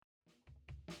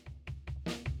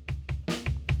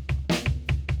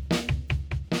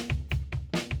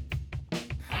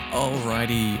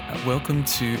Alrighty, welcome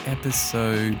to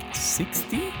episode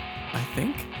 60, I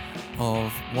think,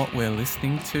 of What We're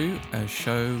Listening To, a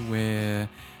show where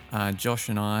Josh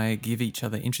and I give each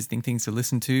other interesting things to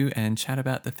listen to and chat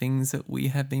about the things that we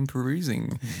have been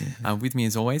perusing. With me,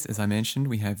 as always, as I mentioned,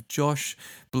 we have Josh,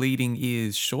 Bleeding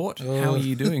Ears Short. How are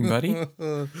you doing, buddy?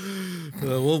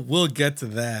 We'll get to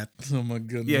that. Oh my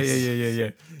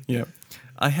goodness. Yeah.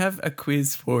 I have a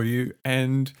quiz for you,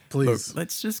 and Please. look,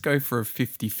 let's just go for a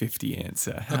 50-50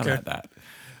 answer. How Okay. about that?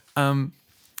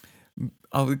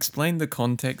 I'll explain the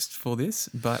context for this,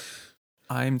 but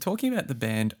I'm talking about the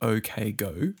band OK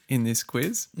Go in this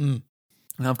quiz. And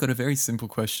I've got a very simple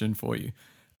question for you.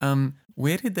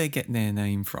 Where did they get their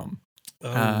name from?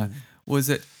 Was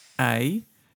it A,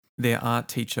 their art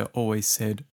teacher always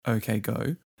said OK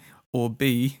Go, or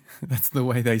B, that's the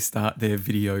way they start their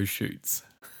video shoots?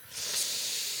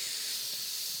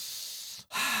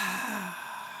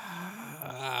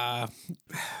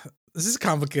 This is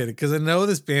complicated because I know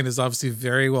this band is obviously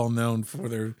very well known for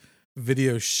their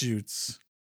video shoots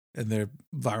and their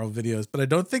viral videos, but I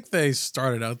don't think they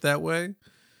started out that way.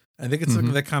 I think it's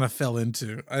something they kind of fell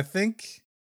into. I don't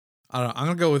know. I'm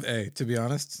going to go with A, to be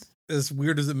honest. As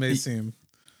weird as it may seem.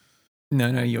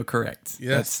 No, you're correct.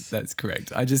 Yes. That's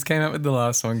correct. I just came up with the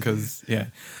last one because, yeah.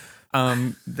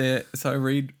 So I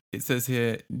read, it says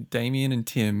here, Damien and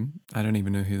Tim, I don't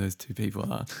even know who those two people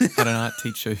are, had an art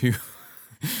teacher who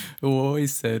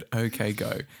always said, OK,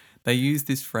 go. They used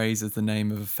this phrase as the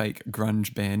name of a fake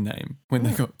grunge band name. When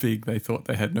they got big, they thought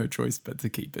they had no choice but to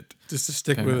keep it. Just to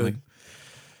stick with it.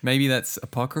 Maybe that's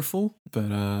apocryphal, but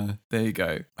there you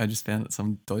go. I just found it at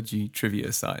some dodgy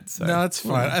trivia site. So. No, it's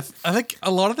fine. I think a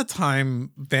lot of the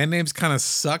time, band names kind of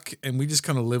suck, and we just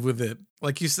kind of live with it.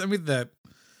 Like you sent me that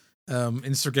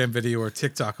Instagram video or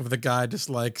TikTok of the guy just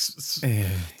like just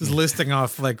listing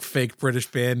off like fake British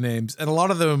band names, and a lot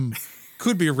of them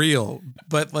could be real,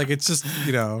 but like it's just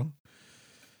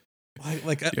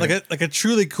like a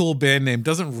truly cool band name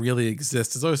doesn't really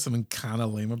exist. There's always something kind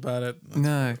of lame about it.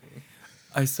 No.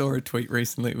 I saw a tweet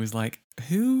recently. It was like,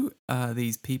 who are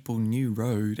these people New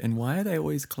Road and why are they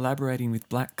always collaborating with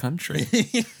Black Country?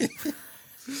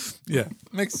 Yeah,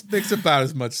 makes about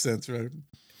as much sense, right?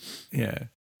 Yeah.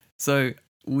 So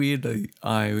weirdly,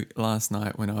 last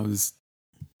night when I was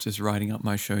just writing up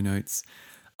my show notes,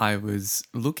 I was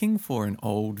looking for an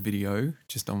old video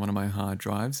just on one of my hard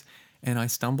drives, and I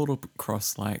stumbled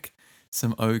across like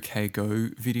some OK Go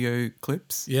video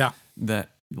clips. Yeah.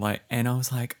 And I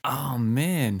was like, oh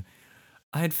man,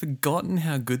 I had forgotten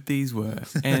how good these were.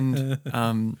 And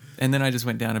then I just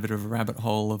went down a bit of a rabbit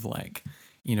hole of like,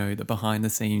 the behind the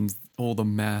scenes, all the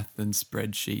math and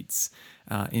spreadsheets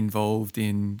involved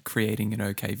in creating an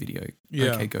OK Go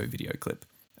video clip.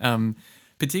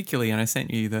 Particularly, and I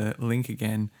sent you the link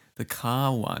again, the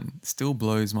car one still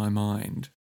blows my mind.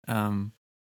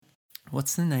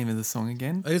 What's the name of the song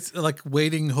again? It's like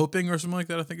Waiting, Hoping or something like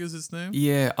that, I think is its name.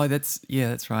 Yeah. Oh, that's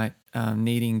right.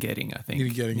 Needing, Getting, I think.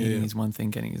 Needing is one thing,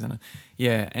 Getting is another.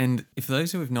 Yeah. And if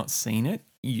those who have not seen it,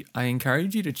 I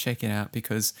encourage you to check it out,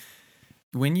 because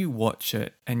when you watch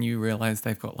it and you realize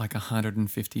they've got like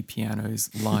 150 pianos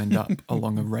lined up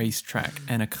along a racetrack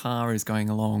and a car is going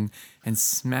along and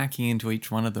smacking into each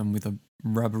one of them with a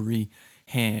rubbery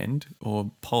hand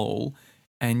or pole,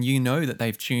 and you know that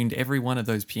they've tuned every one of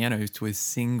those pianos to a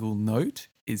single note,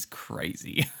 is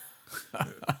crazy.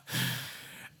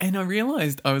 And I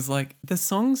realized, I was like, the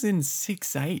song's in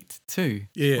 6/8 too.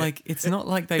 Yeah. Like, it's not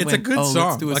like they it's went, a good song.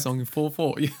 let's do a song in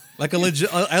 4/4. Like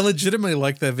I legitimately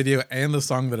like that video and the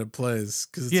song that it plays,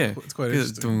 because it's quite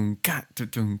interesting.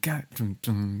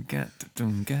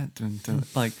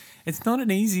 Like, it's not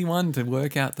an easy one to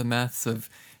work out the maths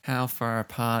of how far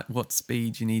apart, what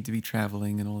speed you need to be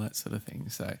traveling and all that sort of thing.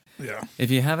 So Yeah. if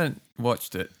you haven't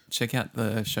watched it, check out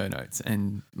the show notes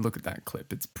and look at that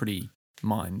clip. It's pretty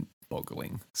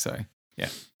mind-boggling. So yeah.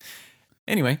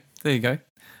 Anyway, there you go.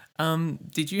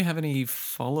 Did you have any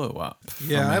follow-up?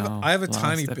 Yeah, I have a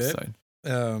tiny episode?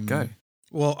 bit. Go.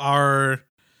 Well, our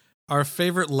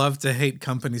favorite love to hate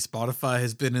company, Spotify,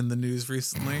 has been in the news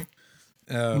recently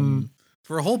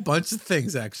for a whole bunch of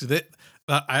things. Actually,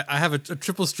 I have a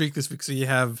triple streak this week. So you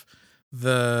have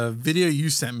the video you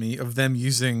sent me of them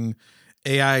using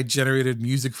AI generated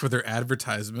music for their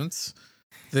advertisements.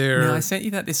 No, I sent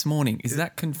you that this morning. Is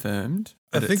that confirmed?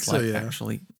 I think so. Yeah.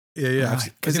 Actually. Yeah.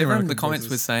 Because everyone in the comments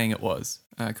was saying it was.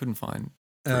 I couldn't find.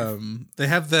 They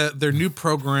have their new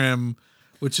program,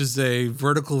 which is a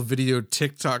vertical video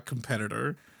TikTok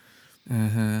competitor,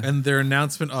 and their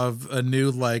announcement of a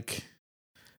new like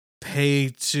pay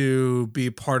to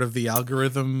be part of the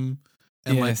algorithm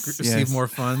and receive more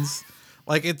funds.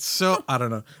 Like it's so I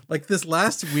don't know. Like this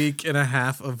last week and a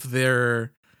half of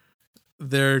their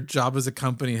job as a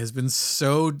company has been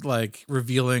so like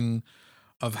revealing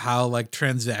of how like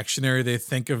transactionary they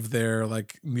think of their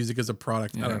like music as a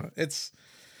product. I don't know. It's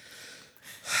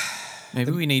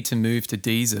maybe we need to move to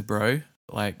Deezer, bro.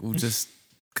 Like we'll just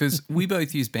because we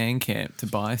both use Bandcamp to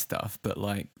buy stuff, but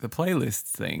like the playlist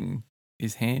thing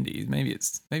is handy. Maybe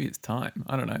it's time.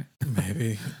 I don't know.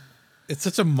 Maybe it's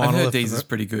such a monolith. I've heard Deezer's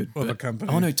pretty good. Of a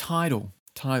company. Oh no, Tidal.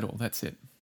 That's it.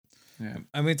 Yeah,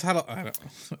 I mean Tidal. I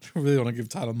don't really want to give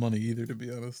Tidal money either, to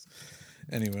be honest.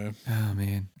 Anyway. Oh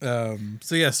man.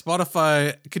 So yeah,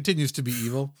 Spotify continues to be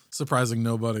evil, surprising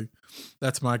nobody.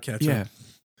 That's my catch-up. Yeah.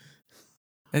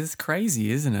 It's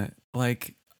crazy, isn't it?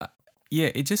 Like,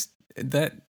 yeah, it just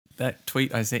that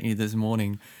tweet I sent you this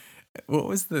morning. What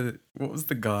was the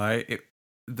guy?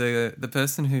 The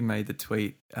person who made the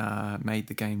tweet made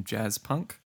the game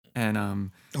Jazzpunk,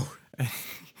 and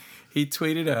he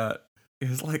tweeted out. It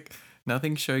was like,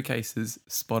 nothing showcases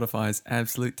Spotify's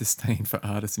absolute disdain for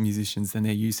artists and musicians than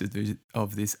their use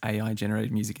of this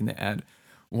AI-generated music in their ad.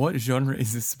 What genre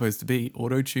is this supposed to be?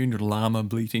 Auto-tuned llama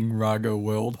bleating raga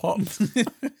world hop?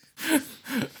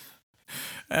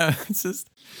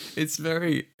 It's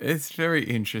very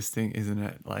interesting, isn't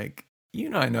it? Like,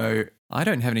 I know I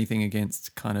don't have anything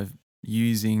against kind of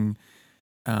using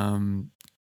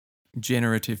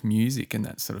generative music and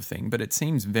that sort of thing, but it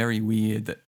seems very weird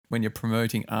that when you're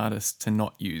promoting artists to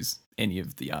not use any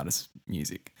of the artist's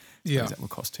music. Yeah. That will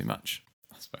cost too much,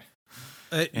 I suppose.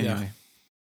 Anyway.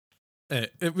 Yeah.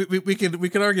 We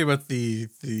could argue about the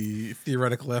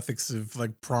theoretical ethics of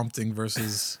like prompting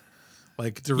versus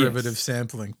like derivative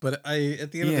sampling, but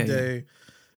at the end of the day,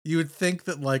 you would think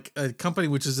that like a company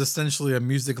which is essentially a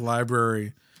music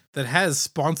library that has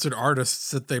sponsored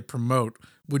artists that they promote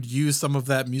would use some of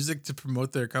that music to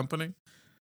promote their company.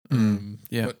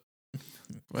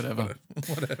 Whatever.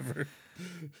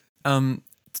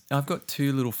 I've got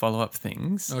two little follow-up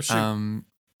things. Oh, shoot.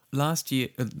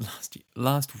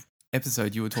 Last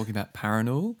episode you were talking about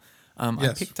Parannoul.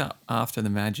 Yes. I picked up After the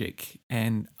Magic,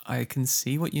 and I can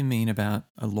see what you mean about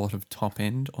a lot of top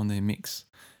end on their mix.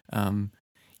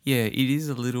 It is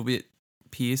a little bit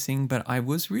piercing, but I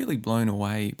was really blown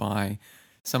away by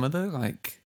some of the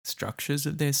like structures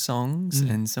of their songs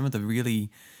and some of the really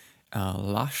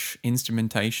lush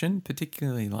instrumentation,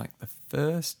 particularly like the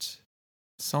first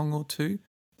song or two.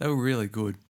 They were really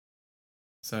good.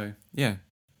 So yeah.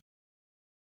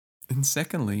 And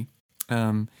secondly,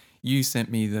 you sent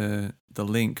me the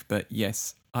link, but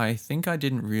yes, I think I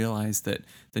didn't realize that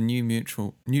the new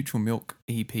Neutral Milk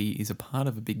EP is a part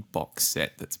of a big box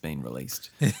set that's been released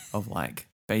of like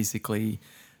basically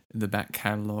the back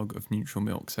catalogue of Neutral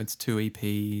Milk. So it's 2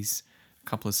 EPs, a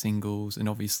couple of singles, and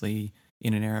obviously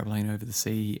In an Aeroplane Over the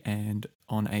Sea and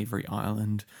On Avery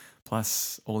Island,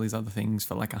 plus all these other things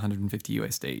for like $150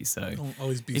 USD. So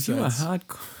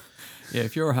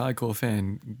if you're a hardcore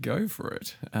fan, go for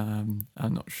it. I'm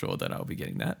not sure that I'll be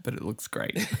getting that, but it looks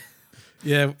great.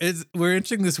 Yeah, we're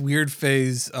entering this weird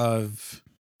phase of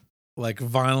like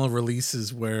vinyl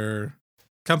releases where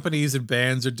companies and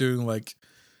bands are doing like,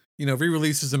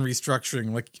 re-releases and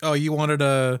restructuring. Like, oh, you wanted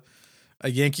a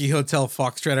Yankee Hotel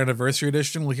Foxtrot Anniversary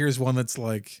Edition? Well, here's one that's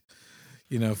like,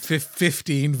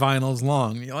 15 vinyls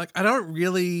long. You're like, I don't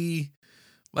need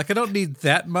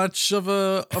that much of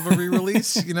a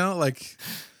re-release, like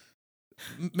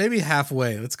maybe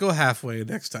halfway. Let's go halfway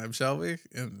next time, shall we?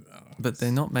 But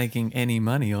they're not making any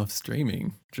money off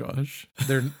streaming, Josh.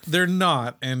 They're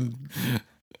not, and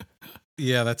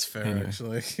yeah, that's fair anyway.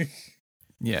 Actually.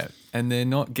 Yeah, and they're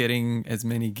not getting as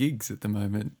many gigs at the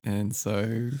moment, and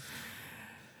so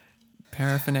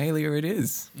paraphernalia it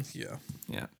is. Yeah.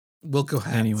 Wilco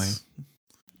hats. Anyway.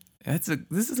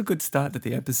 This is a good start to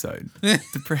the episode.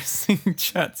 Depressing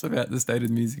chats about the state of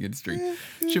the music industry.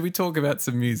 Should we talk about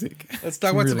some music? Let's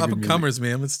talk about some up-and-comers,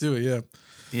 man. Let's do it, yeah.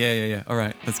 Yeah. All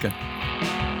right, let's go.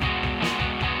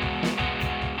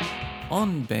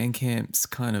 On Bandcamp's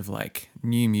kind of like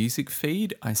new music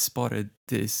feed, I spotted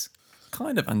this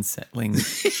kind of unsettling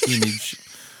image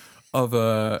of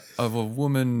a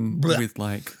woman with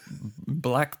like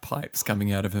black pipes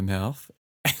coming out of her mouth.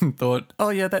 And thought, oh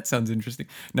yeah, that sounds interesting.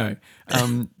 No,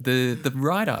 the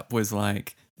write-up was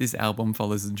like, this album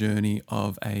follows the journey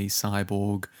of a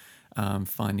cyborg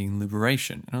finding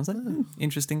liberation. And I was like,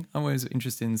 interesting. I'm always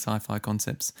interested in sci-fi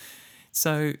concepts.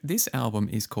 So this album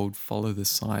is called Follow the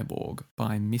Cyborg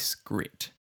by Miss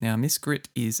Grit. Now, Miss Grit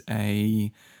is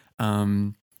a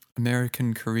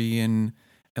American-Korean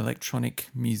electronic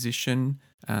musician.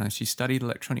 She studied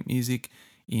electronic music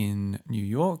in New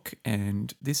York,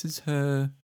 and this is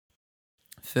her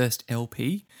first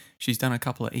LP. She's done a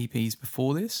couple of EPs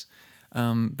before this,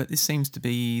 but this seems to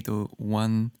be the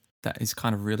one that is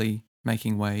kind of really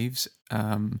making waves.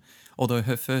 Although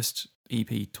her first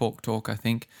EP, Talk, I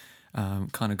think,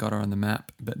 kind of got her on the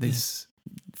map, but this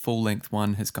full-length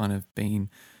one has kind of been,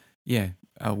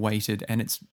 weighted, and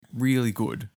it's really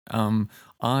good. I'm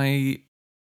a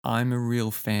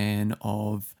real fan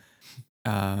of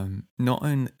not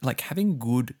only like having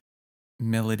good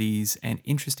melodies and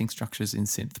interesting structures in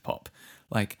synth pop.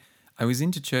 Like, I was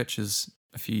into Churches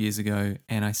a few years ago,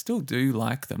 and I still do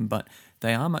like them, but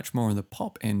they are much more on the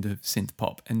pop end of synth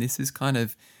pop, and this is kind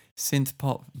of synth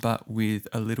pop but with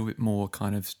a little bit more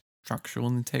kind of structural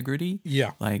integrity.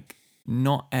 Yeah, like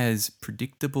not as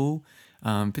predictable,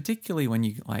 particularly when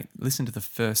you like listen to the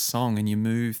first song and you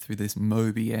move through this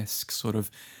Moby-esque sort of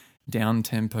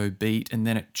down-tempo beat, and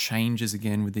then it changes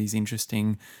again with these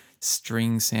interesting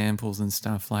string samples and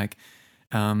stuff. Like,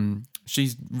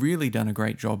 she's really done a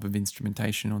great job of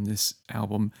instrumentation on this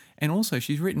album, and also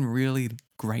she's written really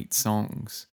great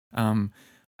songs.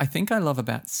 I think I love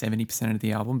about 70% of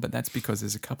the album, but that's because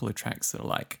there's a couple of tracks that are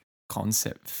like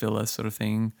concept filler sort of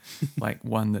thing, like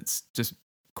one that's just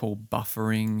called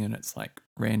Buffering, and it's like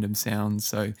random sounds.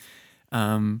 So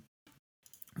I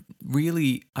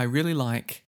really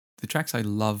like the tracks I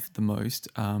love the most.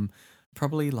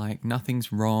 Probably like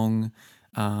Nothing's Wrong.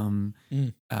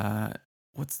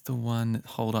 What's the one?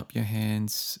 Hold Up Your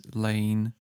Hands,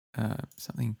 Lane,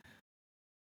 something.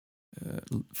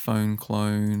 Phone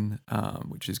Clone,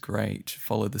 which is great.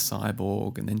 Follow the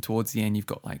Cyborg, and then towards the end you've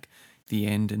got like The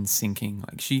End and Sinking.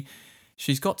 Like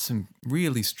she's got some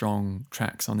really strong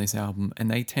tracks on this album, and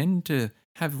they tend to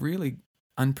have really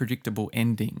unpredictable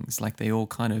endings. Like they all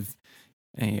kind of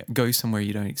go somewhere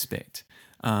you don't expect.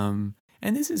 And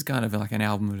this is kind of like an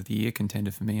album of the year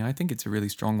contender for me. I think it's a really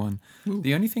strong one. Ooh.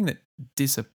 The only thing that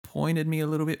disappointed me a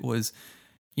little bit was,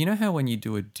 you know how when you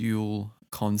do a dual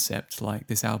concept, like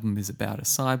this album is about a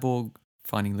cyborg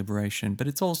finding liberation, but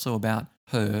it's also about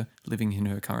her living in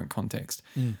her current context.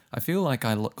 I feel like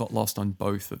I got lost on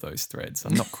both of those threads.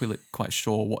 I'm not quite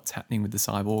sure what's happening with the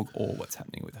cyborg or what's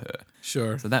happening with her.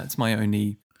 Sure. So that's my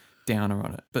only downer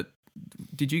on it. But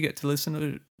did you get to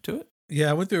listen to it? Yeah,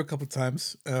 I went through a couple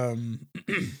times.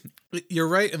 You're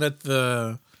right in that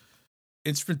the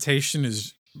instrumentation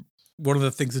is one of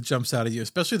the things that jumps out at you,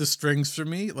 especially the strings for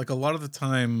me. Like a lot of the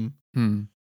time,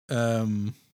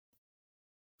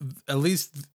 at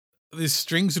least these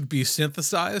strings would be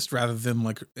synthesized rather than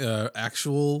like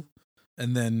actual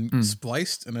and then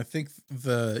spliced. And I think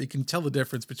you can tell the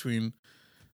difference between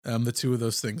the two of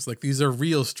those things. Like these are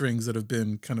real strings that have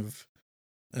been kind of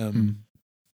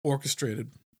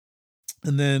orchestrated.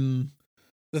 And then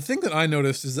the thing that I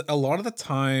noticed is that a lot of the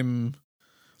time,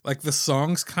 like the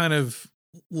songs kind of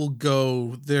will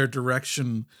go their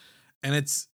direction, and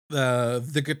it's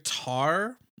the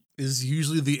guitar is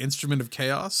usually the instrument of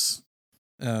chaos.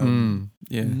 That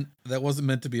wasn't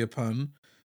meant to be a pun.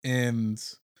 And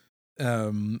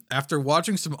after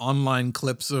watching some online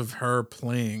clips of her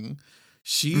playing,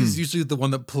 she's usually the one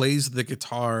that plays the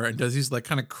guitar and does these like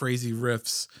kind of crazy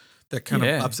riffs that kind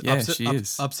of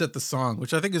upset the song,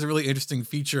 which I think is a really interesting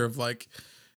feature of like,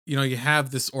 you know, you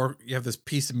have this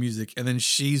piece of music, and then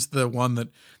she's the one that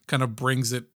kind of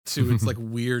brings it to its like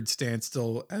weird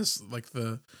standstill as like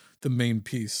the main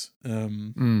piece.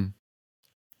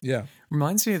 Yeah,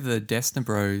 reminds me of the Desna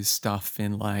Bros stuff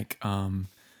in like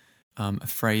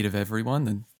Afraid of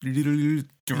Everyone.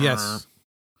 Yes.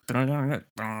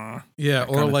 Yeah,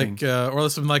 or like or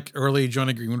some like early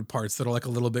Johnny Greenwood parts that are like a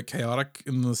little bit chaotic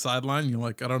in the sideline. You're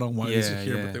like, I don't know why these are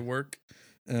here, but they work.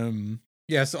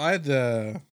 So I had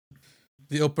the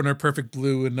opener, Perfect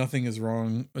Blue, and Nothing Is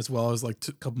Wrong, as well as like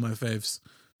a couple of my faves.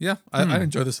 Yeah, I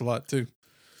enjoy this a lot too.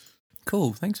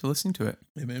 Cool, thanks for listening to it.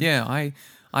 Yeah,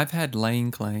 I've had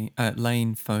Lane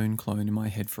Phone Clone in my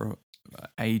head for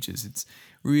ages. It's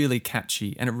really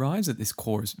catchy, and it arrives at this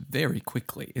chorus very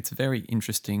quickly. It's a very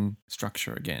interesting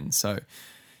structure again. So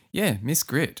yeah, Miss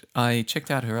Grit. I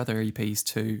checked out her other EPs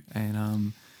too,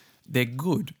 and they're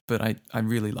good, but I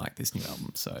really like this new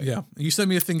album. So yeah, you sent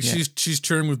me a thing. Yeah. She's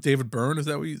touring with David Byrne. Is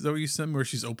that what you sent me? Where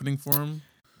she's opening for him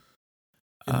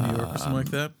in New York or something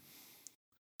like that?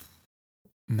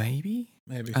 Maybe.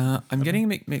 I'm getting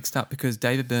mixed up because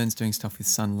David Byrne's doing stuff with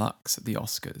Sun Lux at the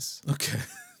Oscars. Okay.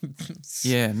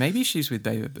 Yeah, maybe she's with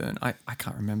David Byrne. I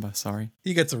can't remember, sorry.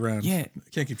 He gets around. Yeah.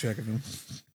 Can't keep track of him.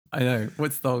 I know.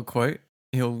 What's the old quote?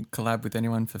 He'll collab with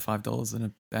anyone for $5 and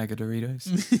a bag of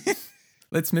Doritos.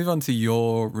 Let's move on to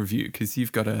your review, because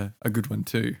you've got a good one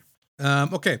too.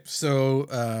 Okay,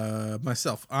 so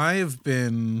myself. I have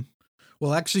been...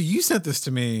 Well, actually, you sent this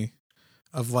to me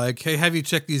of like, hey, have you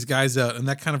checked these guys out? And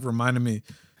that kind of reminded me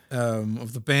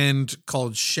of the band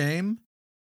called Shame.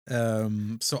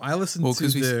 So I listened to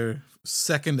their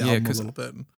second album a little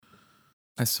bit.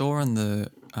 I saw on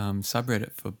the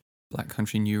subreddit for Black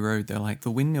Country New Road, they're like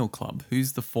the Windmill Club.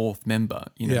 Who's the fourth member?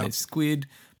 You know, there's Squid,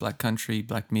 Black Country,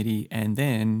 Black Midi, and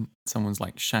then someone's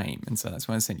like Shame. And so that's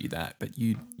why I sent you that. But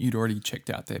you'd already checked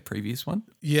out their previous one.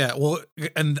 Yeah, well,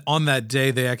 and on that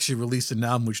day they actually released an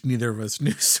album which neither of us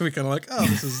knew. So we kind of like, oh,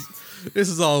 this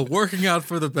is all working out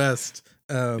for the best.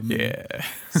 So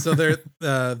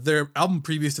their album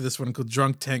previous to this one called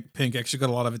Drunk Tank Pink actually got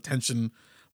a lot of attention,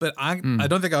 but I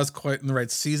don't think I was quite in the right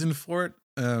season for it.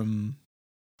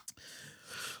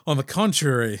 On the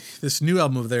contrary, this new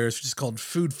album of theirs, which is called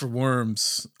Food for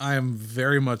Worms, I am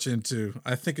very much into.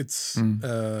 I think it's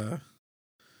I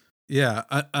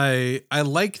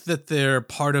like that they're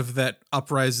part of that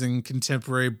uprising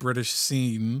contemporary British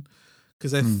scene,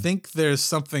 because I think there's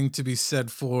something to be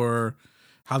said for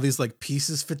how these like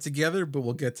pieces fit together, but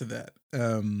we'll get to that.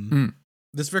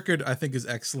 This record I think is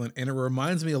excellent, and it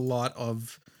reminds me a lot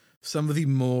of some of the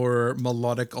more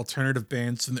melodic alternative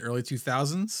bands from the early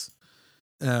 2000s,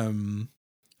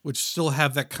 which still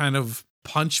have that kind of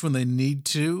punch when they need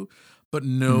to, but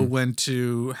know when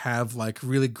to have like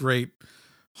really great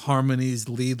harmonies,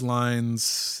 lead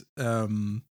lines.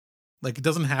 Like it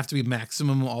doesn't have to be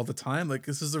maximum all the time. Like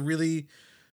this is a really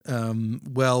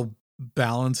well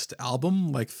balanced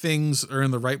album. Like things are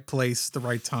in the right place, the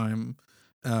right time.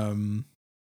 And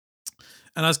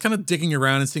I was kind of digging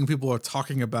around and seeing people are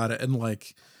talking about it, and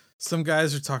like some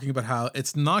guys are talking about how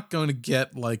it's not going to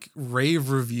get like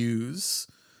rave reviews.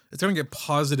 It's going to get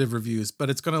positive reviews, but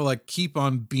it's going to like keep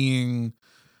on being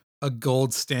a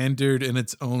gold standard in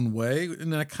its own way.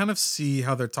 And I kind of see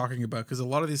how they're talking about, because a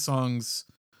lot of these songs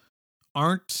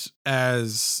aren't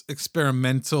as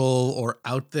experimental or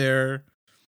out there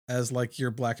as like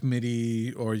your Black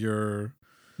Midi or your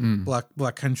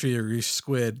Black Country or your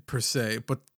Squid per se,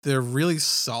 but they're really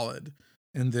solid,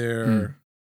 and they're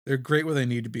great where they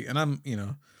need to be. And I'm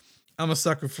a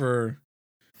sucker for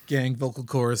gang vocal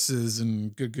choruses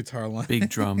and good guitar lines. Big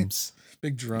drums.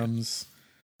 Big drums.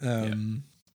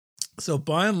 So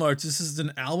by and large, this is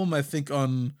an album, I think,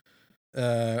 on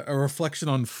a reflection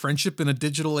on friendship in a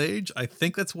digital age. I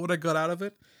think that's what I got out of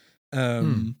it.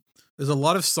 There's a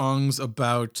lot of songs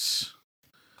about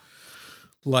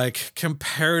like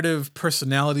comparative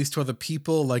personalities to other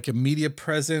people, like a media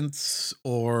presence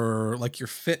or like your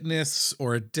fitness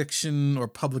or addiction or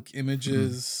public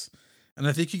images. And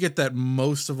I think you get that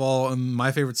most of all in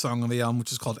my favorite song on the album,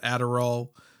 which is called Adderall,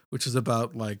 which is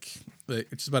about like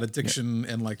it's about addiction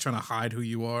and like trying to hide who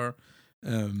you are.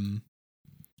 And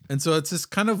so it's this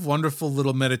kind of wonderful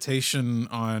little meditation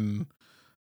on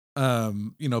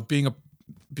being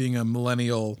a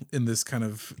millennial in this kind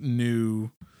of new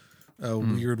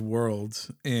weird world.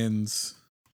 And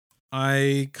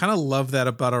I kind of love that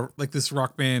about this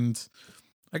rock band.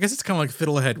 I guess it's kind of like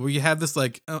Fiddlehead, where you have this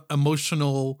like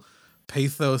emotional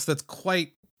pathos that's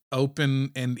quite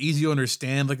open and easy to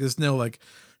understand. Like there's no like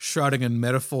shrouding in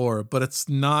metaphor, but it's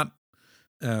not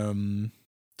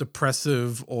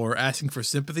depressive or asking for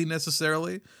sympathy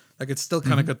necessarily. Like it's still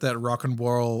kind of got that rock and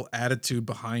roll attitude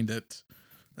behind it,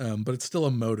 but it's still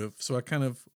emotive. So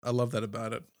I love that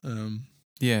about it.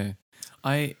 Yeah,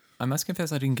 I must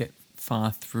confess I didn't get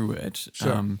far through it.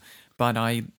 Sure. But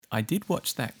I did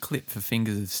watch that clip for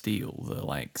Fingers of Steel, the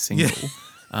like single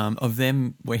of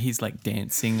them where he's like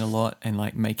dancing a lot and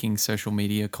like making social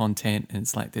media content, and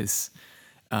it's like this.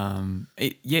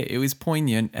 It was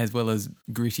poignant as well as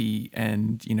gritty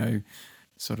and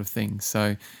sort of thing.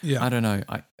 So I don't know.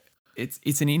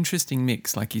 It's an interesting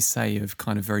mix, like you say, of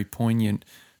kind of very poignant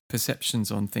perceptions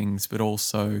on things, but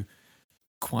also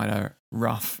quite a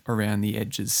rough around the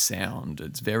edges sound.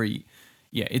 It's very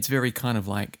kind of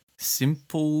like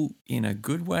simple in a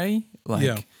good way.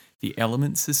 Like the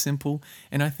elements are simple.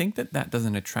 And I think that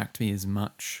doesn't attract me as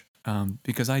much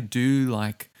because I do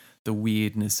like the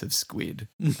weirdness of Squid.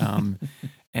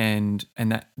 And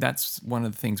that's one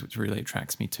of the things which really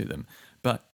attracts me to them.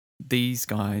 But these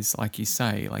guys, like you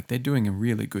say, like they're doing a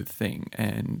really good thing,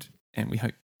 and we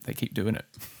hope they keep doing it.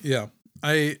 Yeah.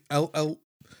 I'll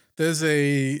there's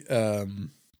a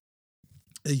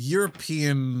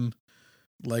European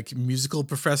like musical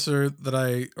professor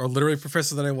or literary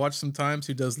professor that I watch sometimes,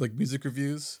 who does like music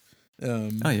reviews.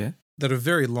 That are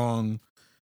very long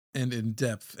and in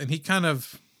depth. And he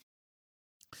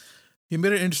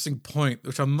made an interesting point,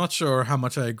 which I'm not sure how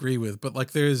much I agree with, but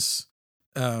like there's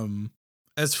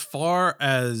as far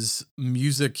as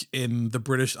music in the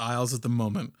British Isles at the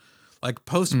moment, like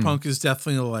post-punk is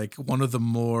definitely like one of the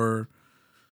more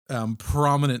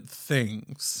prominent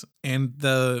things, and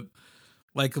the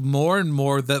like more and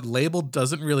more that label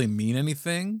doesn't really mean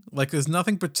anything. Like there's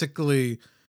nothing particularly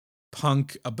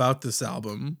punk about this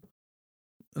album.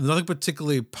 There's nothing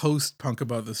particularly post-punk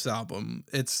about this album.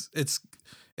 It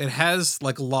has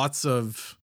like lots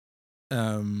of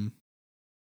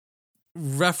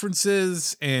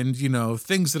references and, you know,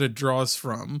 things that it draws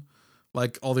from,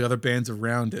 like all the other bands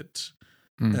around it.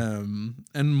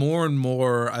 And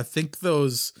more, I think I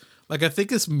think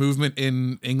this movement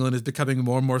in England is becoming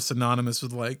more and more synonymous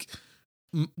with like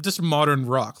just modern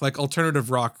rock. Like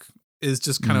alternative rock is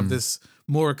just kind of this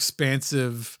more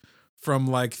expansive, from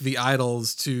like the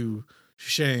Idols to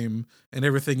Shame and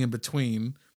everything in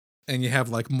between. And you have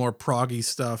like more proggy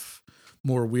stuff,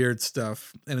 more weird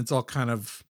stuff, and it's all kind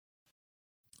of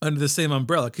under the same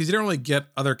umbrella, because you don't really get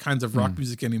other kinds of rock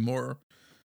music anymore,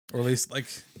 or at least like,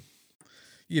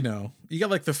 you know, you got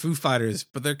like the Foo Fighters,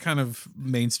 but they're kind of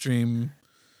mainstream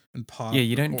and pop. Yeah,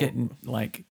 you don't get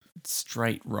like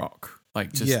straight rock,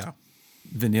 like just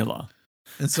vanilla.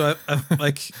 And so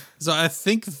I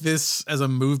think this as a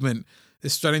movement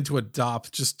is starting to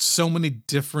adopt just so many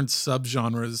different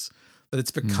subgenres that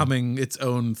it's becoming its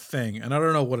own thing. And I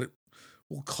don't know what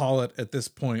we'll call it at this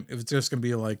point, if it's just going to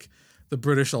be like the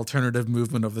British alternative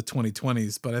movement of the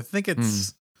 2020s. But I think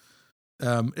it's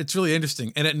really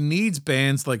interesting. And it needs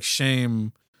bands like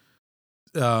Shame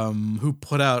who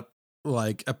put out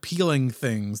like appealing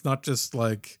things, not just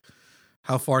like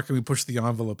how far can we push the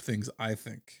envelope things, I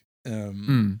think.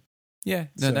 Yeah,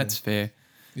 no, that's fair.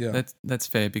 Yeah, that's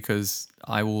fair, because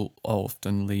I will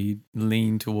often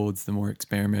lean towards the more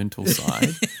experimental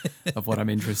side of what I'm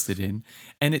interested in,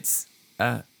 and it's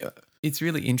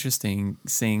really interesting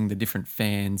seeing the different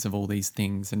fans of all these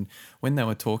things. And when they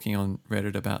were talking on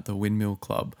Reddit about the Windmill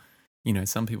Club, you know,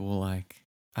 some people were like,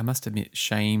 "I must admit,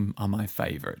 Shame are my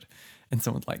favorite," and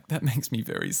someone's like, "That makes me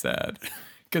very sad,"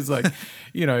 because like,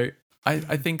 you know.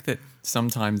 I think that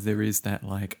sometimes there is that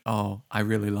like, oh, I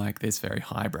really like this very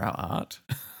highbrow art.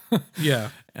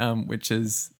 Yeah. Which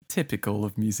is typical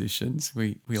of musicians.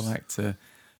 We like to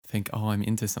think, oh, I'm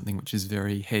into something which is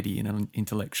very heady and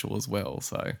intellectual as well.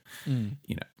 So,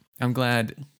 you know, I'm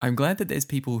glad that there's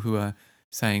people who are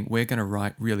saying we're going to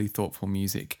write really thoughtful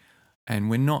music, and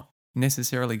we're not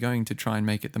necessarily going to try and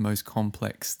make it the most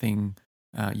complex thing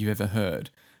you've ever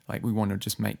heard. Like, we want to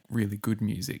just make really good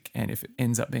music, and if it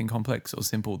ends up being complex or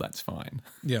simple, that's fine.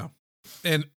 Yeah.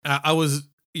 And I was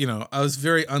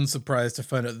very unsurprised to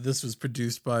find out this was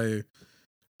produced by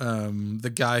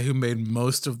the guy who made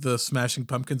most of the Smashing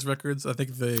Pumpkins records. I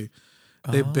think they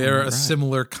bear a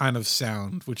similar kind of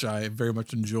sound, which I very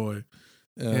much enjoy.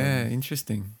 Yeah,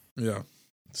 interesting. Yeah.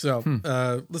 So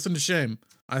listen to Shame.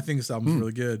 I think this album's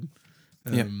really good.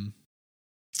 Yeah. I'm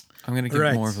going to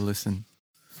give more of a listen.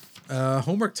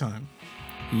 Homework time.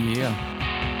 Yeah.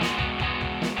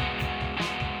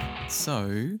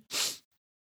 So,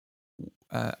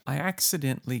 I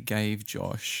accidentally gave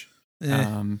Josh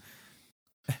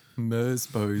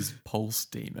Merzbow's Pulse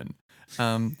Demon.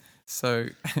 So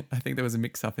I think there was a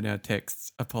mix-up in our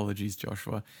texts. Apologies,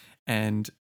 Joshua. And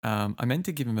I meant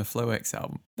to give him a Flow-X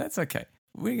album. That's okay.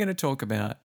 We're going to talk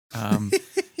about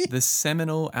the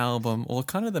seminal album, or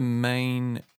kind of the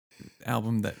main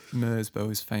album that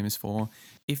Merzbow is famous for.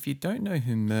 If you don't know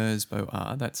who Merzbow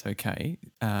are, that's okay.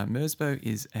 Merzbow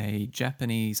is a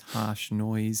Japanese harsh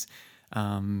noise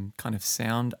kind of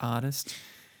sound artist.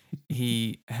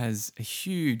 He has a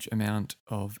huge amount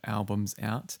of albums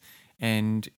out,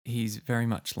 and he's very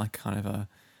much like kind of a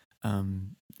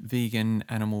vegan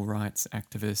animal rights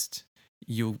activist.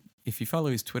 If you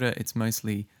follow his Twitter, it's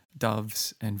mostly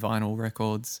doves and vinyl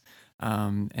records.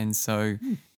 And so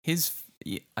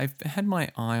I've had my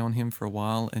eye on him for a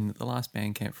while, and at the last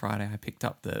Bandcamp Friday, I picked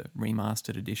up the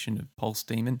remastered edition of Pulse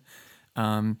Demon.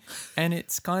 And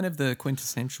it's kind of the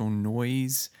quintessential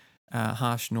noise,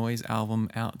 harsh noise album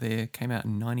out there. Came out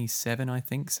in 97, I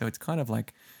think. So it's kind of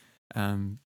like,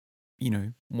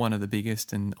 one of the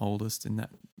biggest and oldest in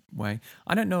that way.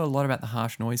 I don't know a lot about the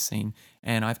harsh noise scene,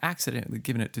 and I've accidentally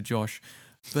given it to Josh.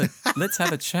 But let's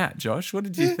have a chat, Josh. What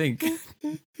did you think?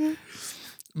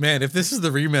 Man, if this is the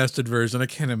remastered version, I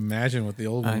can't imagine what the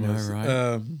old one was. I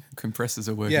know, right? Compressors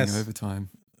are working overtime.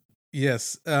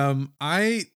 Yes.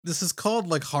 This is called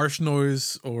like harsh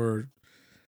noise or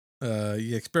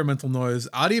experimental noise.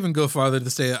 I'd even go farther to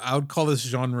say I would call this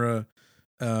genre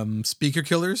speaker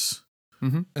killers.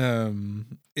 Mm-hmm.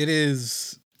 It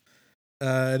is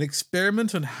an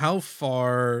experiment on how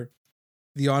far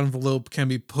the envelope can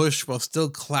be pushed while still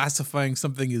classifying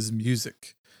something as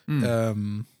music.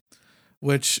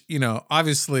 Which,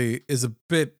 obviously is a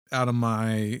bit out of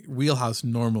my wheelhouse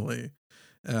normally.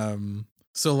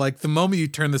 So like the moment you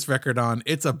turn this record on,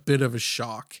 it's a bit of a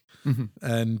shock. Mm-hmm.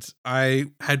 And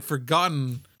I had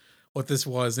forgotten what this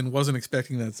was and wasn't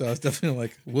expecting that. So I was definitely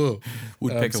like, whoa.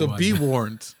 So be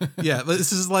warned. Yeah,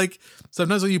 this is like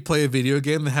sometimes when you play a video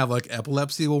game, they have like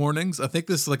epilepsy warnings. I think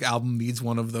this like album needs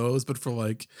one of those, but for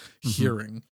like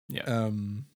hearing. Yeah.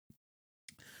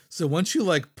 So once you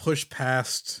like push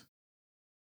past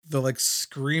the like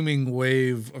screaming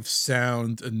wave of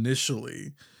sound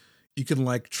initially, you can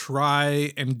like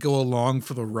try and go along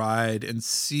for the ride and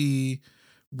see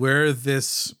where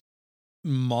this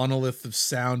monolith of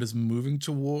sound is moving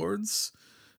towards.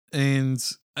 And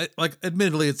like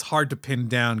admittedly it's hard to pin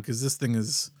down because this thing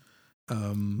is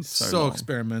so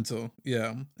experimental. Yeah,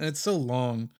 and it's so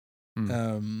long.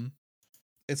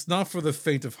 It's not for the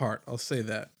faint of heart, I'll say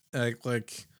that.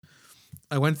 Like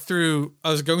I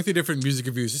was going through different music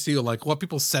reviews to see like what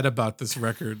people said about this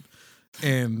record,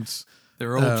 and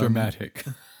they're all dramatic.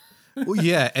 Well,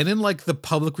 yeah, and in like the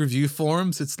public review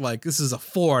forums, it's like this is a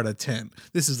 4 out of 10.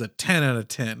 This is a 10 out of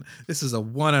 10. This is a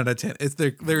 1 out of 10.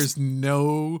 There's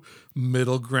no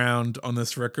middle ground on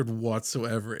this record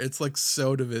whatsoever. It's like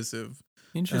so divisive.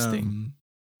 Interesting.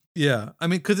 Yeah, I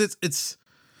mean, because it's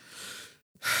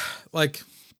like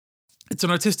it's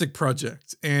an artistic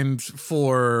project, and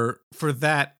for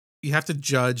that you have to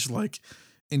judge like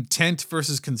intent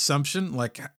versus consumption.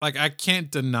 Like I can't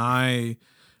deny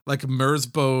like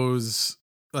Merzbow's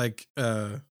like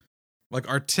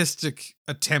artistic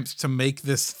attempts to make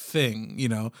this thing, you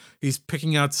know. He's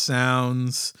picking out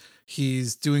sounds,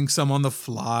 he's doing some on the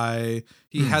fly,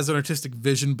 he has an artistic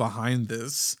vision behind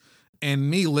this.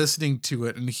 And me listening to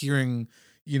it and hearing,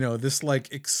 you know, this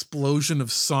like explosion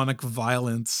of sonic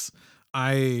violence,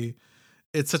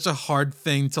 it's such a hard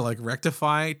thing to like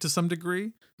rectify to some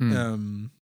degree.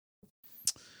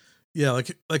 Yeah,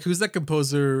 like who's that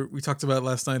composer we talked about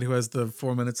last night who has the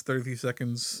 4 minutes 33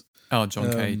 seconds? Oh, John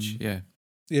Cage.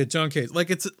 Yeah, John Cage. Like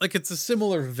it's a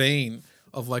similar vein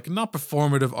of like not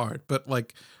performative art, but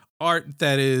like art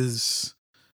that is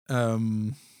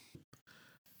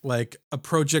like a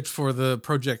project for the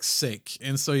project's sake.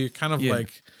 And so you're kind of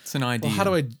like, it's an idea. Well,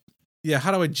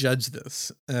 how do I judge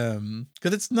this?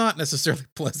 Because it's not necessarily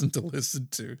pleasant to listen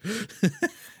to.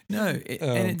 No,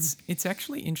 and it's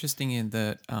actually interesting in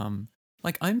that,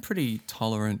 like I'm pretty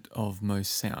tolerant of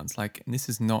most sounds. Like, and this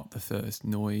is not the first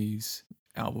noise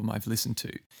album I've listened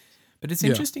to, but it's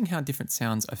interesting how different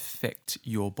sounds affect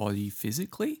your body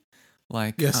physically.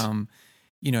 Like,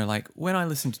 you know, like when I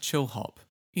listen to chill hop,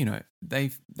 you know,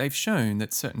 they've shown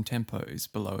that certain tempos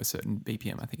below a certain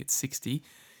BPM, I think it's 60,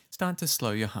 start to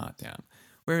slow your heart down.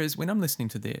 Whereas when I'm listening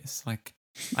to this, like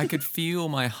I could feel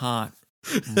my heart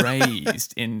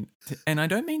raised and I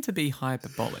don't mean to be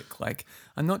hyperbolic. Like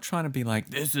I'm not trying to be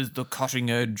like, this is the cutting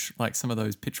edge, like some of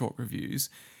those Pitchfork reviews.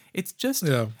 It's just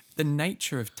the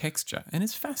nature of texture, and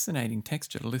it's fascinating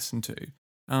texture to listen to.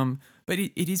 But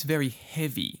it is very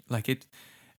heavy, like it.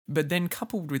 But then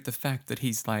coupled with the fact that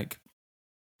he's like,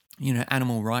 you know,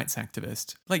 animal rights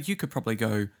activist, like you could probably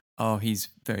go, oh, he's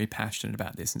very passionate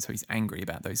about this, and so he's angry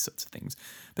about those sorts of things.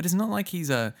 But it's not like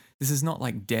this is not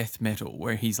like death metal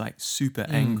where he's like super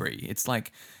angry. It's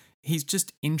like he's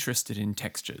just interested in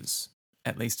textures,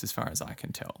 at least as far as I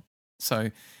can tell.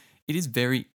 So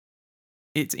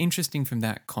it's interesting from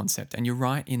that concept. And you're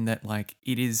right in that, like,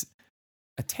 it is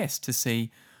a test to see,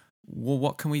 well,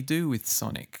 what can we do with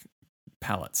sonic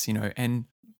palettes, you know? And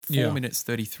 4 minutes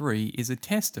 33 is a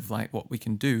test of like what we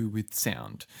can do with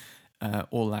sound.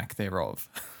 Or lack thereof.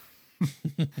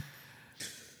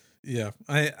 Yeah,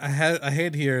 I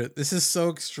had here. This is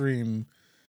so extreme,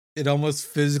 it almost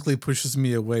physically pushes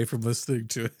me away from listening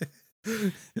to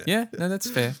it. Yeah, no, that's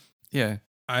fair. Yeah,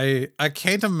 I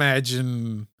can't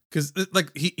imagine, because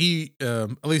like he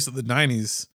at least in the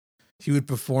 90s, he would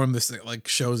perform this at like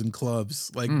shows and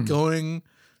clubs, like going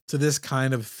to this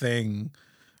kind of thing.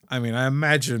 I mean, I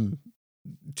imagine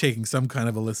taking some kind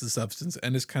of illicit substance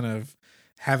and just kind of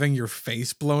having your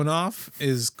face blown off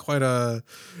is quite an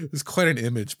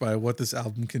image by what this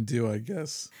album can do, I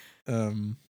guess.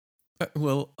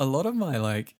 Well, a lot of my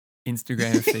like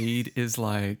Instagram feed is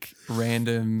like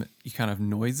random kind of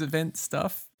noise event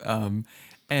stuff.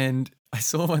 And I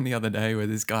saw one the other day where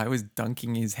this guy was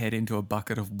dunking his head into a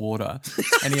bucket of water,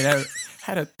 and he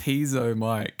had a piezo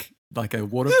mic, like a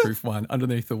waterproof one,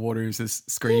 underneath the water. He's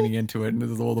just screaming into it, and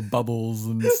there's all the bubbles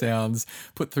and the sounds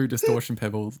put through distortion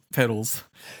pedals.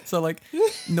 So like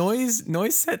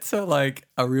noise sets are like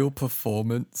a real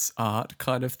performance art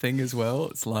kind of thing as well.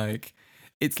 It's like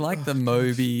the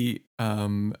Moby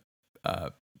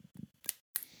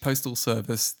postal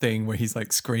service thing where he's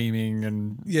like screaming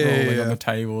and rolling on the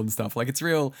table and stuff. Like it's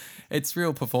real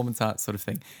performance art sort of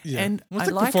thing. Yeah. And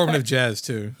it's like performative jazz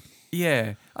too.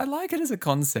 Yeah, I like it as a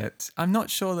concept. I'm not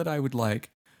sure that I would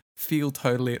like feel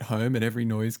totally at home at every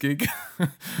noise gig.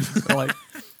 Like,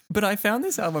 but I found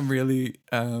this album really,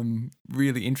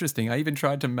 really interesting. I even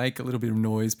tried to make a little bit of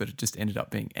noise, but it just ended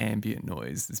up being ambient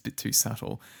noise. It's a bit too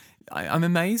subtle. I'm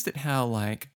amazed at how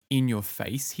like in your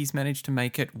face he's managed to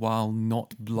make it while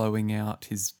not blowing out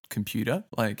his computer.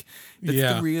 Like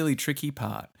that's the really tricky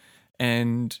part.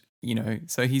 And, you know,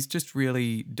 so he's just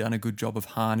really done a good job of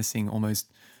harnessing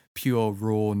almost pure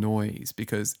raw noise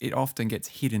because it often gets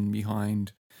hidden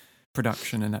behind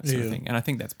production and that sort of thing. And I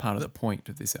think that's part of the point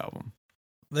of this album.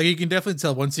 Like you can definitely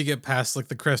tell once you get past like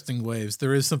the cresting waves,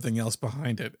 there is something else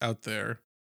behind it out there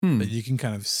that you can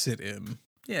kind of sit in.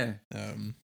 Yeah.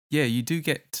 Yeah, you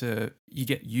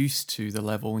get used to the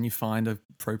level and you find an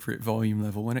appropriate volume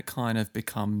level and it kind of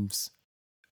becomes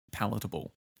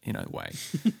palatable in a way.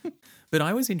 But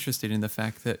I was interested in the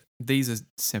fact that these are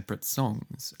separate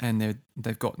songs and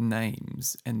they've got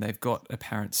names and they've got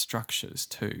apparent structures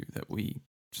too that we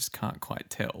just can't quite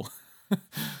tell.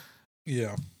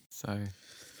 Yeah. So,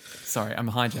 sorry, I'm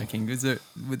hijacking.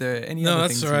 Were there any other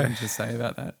things you wanted to say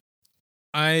about that?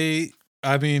 I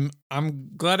mean,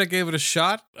 I'm glad I gave it a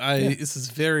shot. This is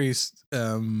very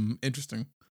interesting,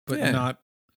 but not,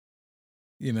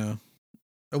 you know,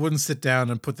 I wouldn't sit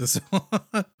down and put this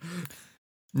on.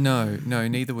 No,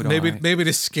 neither would I. Maybe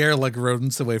to scare like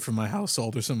rodents away from my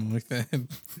household or something like that.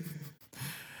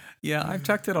 Yeah, I've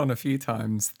chucked it on a few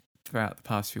times throughout the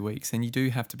past few weeks, and you do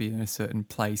have to be in a certain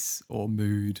place or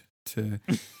mood to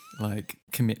like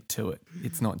commit to it.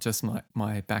 It's not just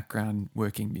my background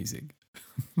working music.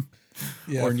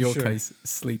 Yeah, or in your case,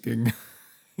 sleeping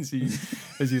as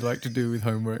you like to do with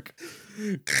homework.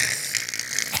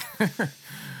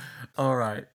 All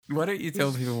right. Why don't you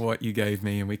tell people what you gave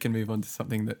me and we can move on to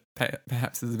something that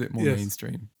perhaps is a bit more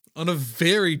mainstream. On a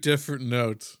very different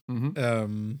note,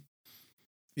 I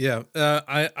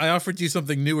offered you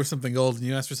something new or something old and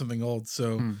you asked for something old.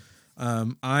 So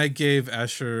I gave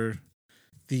Asher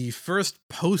the first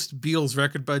post-Beatles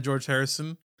record by George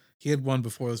Harrison. He had one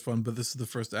before this one, but this is the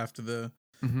first after the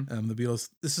Beatles.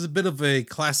 This is a bit of a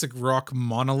classic rock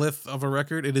monolith of a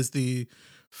record. It is the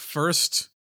first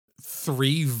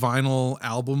 3 vinyl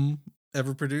album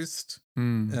ever produced.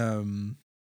 Called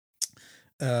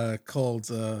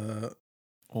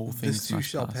All Things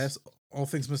Must Pass. All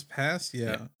Things Must Pass.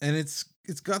 Yeah. And it's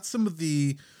got some of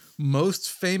the most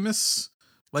famous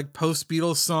like post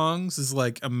Beatles songs is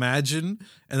like Imagine,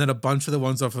 and then a bunch of the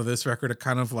ones off of this record are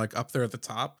kind of like up there at the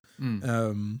top.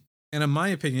 And in my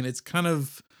opinion, it's kind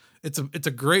of it's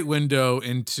a great window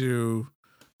into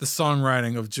the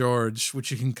songwriting of George,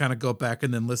 which you can kind of go back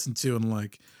and then listen to in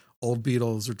like old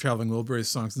Beatles or Traveling Wilburys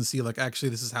songs and see like actually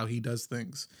this is how he does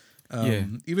things.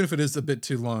 Even if it is a bit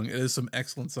too long, it is some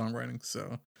excellent songwriting.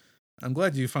 So I'm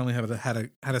glad you finally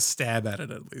had a stab at it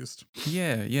at least.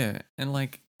 Yeah. And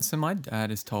like, so my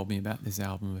dad has told me about this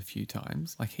album a few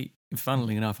times. Like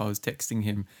funnily enough, I was texting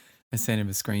him, I sent him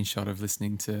a screenshot of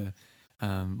listening to,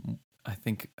 I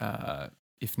think,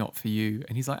 If Not For You.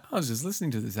 And he's like, I was just listening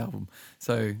to this album.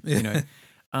 So, you know,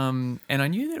 and I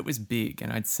knew that it was big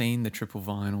and I'd seen the triple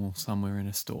vinyl somewhere in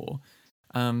a store.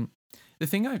 The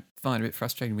thing I find a bit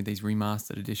frustrating with these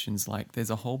remastered editions, like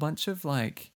there's a whole bunch of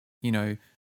like, you know,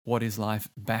 What Is Life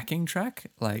backing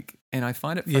track, like, and I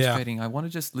find it frustrating. I want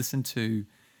to just listen to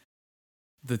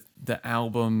the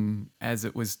album as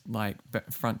it was like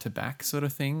front to back sort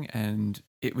of thing, and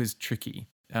it was tricky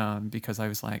because I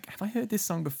was like, have I heard this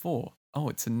song before? Oh,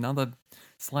 it's another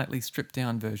slightly stripped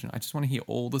down version. I just want to hear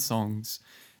all the songs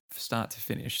start to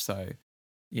finish. So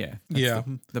that's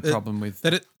the problem with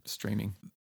streaming.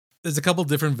 There's a couple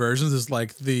different versions. There's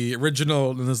like the original,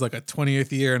 and there's like a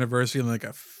 20th year anniversary and like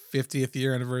a 50th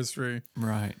year anniversary.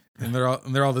 Right. And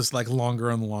they're all this like longer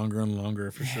and longer and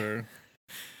longer for sure.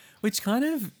 Which kind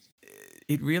of,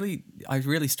 I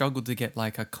really struggled to get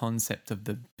like a concept of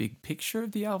the big picture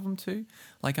of the album too.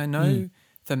 Like I know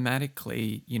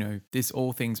thematically, you know, this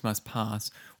All Things Must Pass,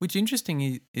 which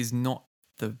interesting is not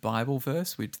the Bible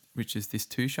verse, which is this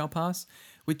too shall pass,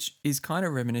 which is kind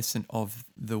of reminiscent of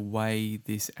the way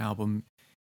this album,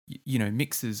 you know,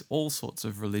 mixes all sorts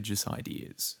of religious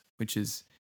ideas, which is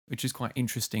quite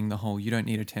interesting. The whole, you don't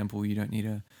need a temple, you don't need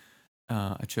a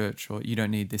church, or you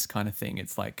don't need this kind of thing.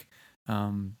 It's like,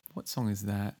 what song is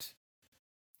that?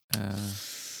 I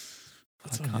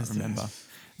can't remember.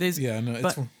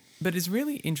 But it's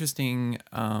really interesting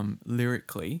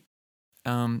lyrically.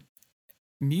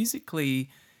 Musically,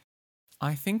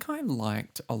 I think I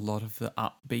liked a lot of the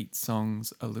upbeat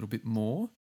songs a little bit more.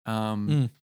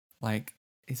 Mm. Like,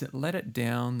 is it Let It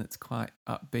Down that's quite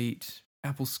upbeat?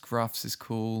 Apple Scruffs is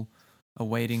cool. A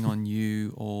Waiting on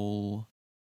You, all.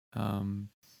 And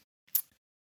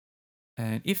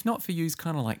If Not For You is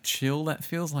kind of like chill. That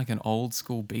feels like an old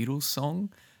school Beatles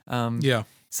song. Yeah.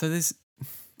 So there's,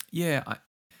 yeah,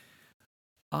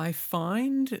 I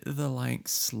find the like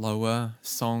slower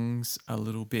songs a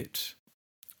little bit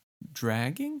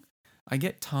dragging. I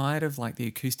get tired of like the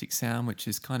acoustic sound, which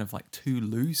is kind of like too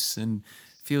loose and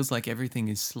feels like everything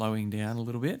is slowing down a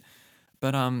little bit.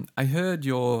 But I heard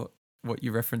what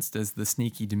you referenced as the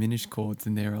sneaky diminished chords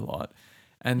in there a lot,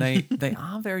 and they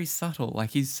are very subtle.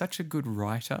 Like he's such a good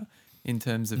writer in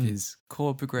terms of his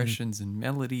chord progressions and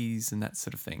melodies and that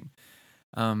sort of thing.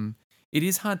 It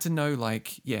is hard to know,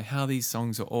 like, how these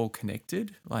songs are all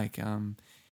connected. Like,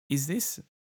 is this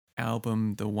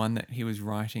album the one that he was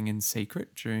writing in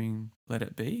secret during Let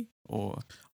It Be, or?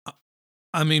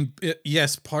 I mean,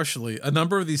 yes, partially. A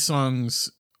number of these songs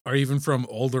are even from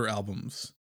older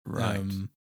albums, right?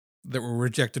 That were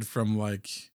rejected from like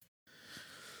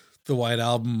the White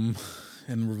Album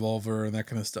and Revolver and that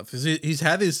kind of stuff. He's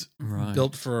had these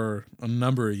built for a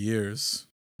number of years.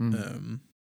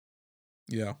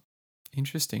 Yeah,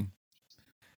 interesting.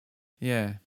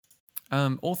 Yeah,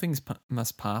 All Things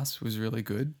Must Pass was really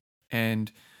good,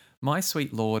 and My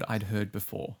Sweet Lord I'd heard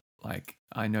before. Like,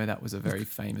 I know that was a very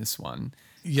famous one.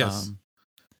 Yes.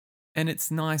 And it's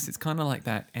nice. It's kind of like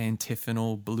that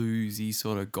antiphonal, bluesy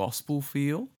sort of gospel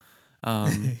feel.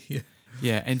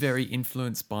 Yeah, and very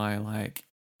influenced by like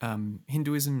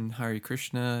Hinduism and Hare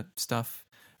Krishna stuff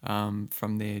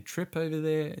from their trip over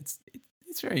there. It's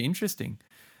very interesting.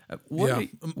 What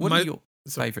are your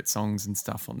favorite songs and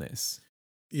stuff on this?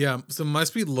 Yeah, so My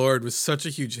Sweet Lord was such a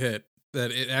huge hit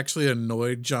that it actually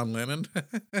annoyed John Lennon.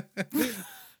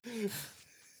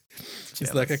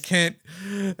 He's like, I can't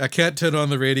turn on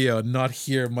the radio and not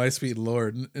hear My Sweet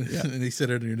Lord. And he said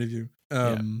it in an interview.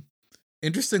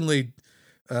 Interestingly,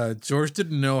 George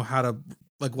didn't know how to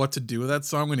what to do with that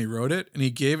song when he wrote it, and he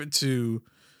gave it to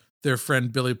their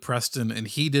friend Billy Preston, and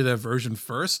he did a version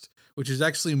first, which is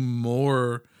actually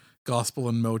more gospel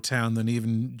and Motown than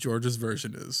even George's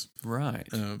version is. Right.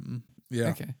 Yeah.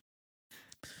 Okay.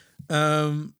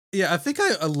 Yeah, I think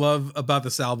I love about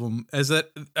this album is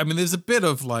that, I mean, there's a bit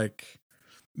of like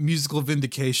musical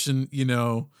vindication, you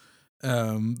know.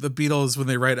 The Beatles, when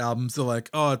they write albums, they're like,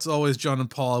 oh, it's always John and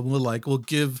Paul, and we'll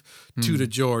give 2 to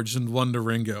George and 1 to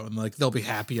Ringo, and like they'll be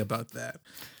happy about that.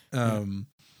 And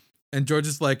George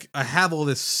is like, I have all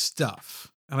this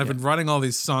stuff, and I've been writing all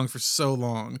these songs for so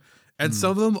long, and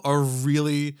some of them are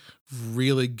really,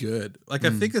 really good. Like, I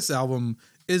think this album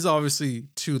is obviously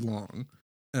too long.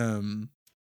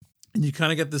 And you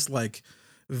kind of get this like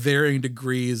varying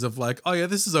degrees of like, oh yeah,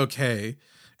 this is okay,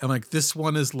 and like this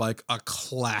one is like a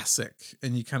classic,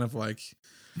 and you kind of like,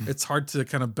 it's hard to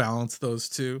kind of balance those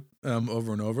two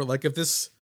over and over. Like if this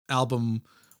album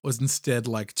was instead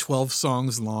like 12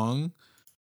 songs long,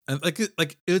 and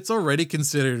like it's already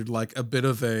considered like a bit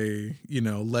of a, you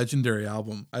know, legendary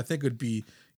album, I think it would be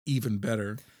even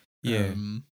better. Yeah.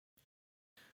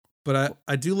 But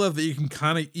I do love that you can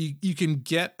kind of you can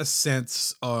get a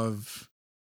sense of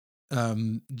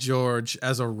George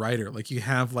as a writer. Like you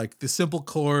have like the simple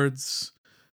chords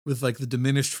with like the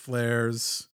diminished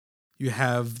flares. You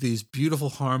have these beautiful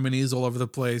harmonies all over the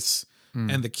place,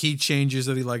 and the key changes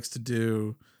that he likes to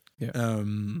do. Yeah.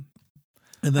 And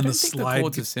then the slide. The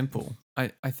chords are simple.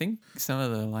 I think some of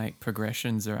the like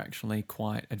progressions are actually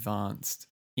quite advanced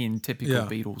in typical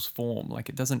Beatles form. Like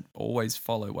it doesn't always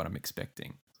follow what I'm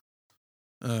expecting.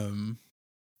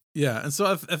 Yeah, and so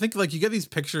I think like you get these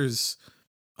pictures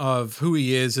of who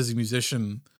he is as a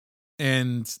musician,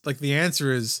 and like the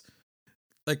answer is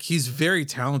like he's very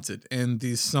talented, and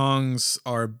these songs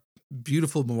are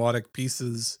beautiful melodic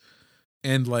pieces,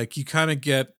 and like you kind of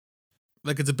get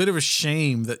like, it's a bit of a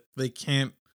shame that they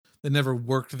never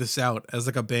worked this out as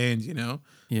like a band, you know?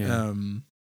 Yeah.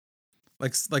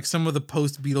 Like some of the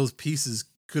post Beatles pieces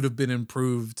could have been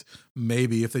improved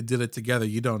maybe if they did it together.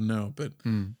 You don't know, but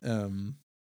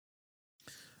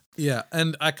yeah,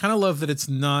 and I kind of love that it's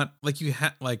not like you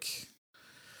had like,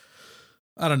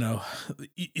 I don't know,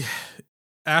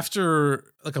 after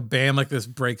like a band like this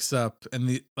breaks up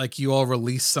and like you all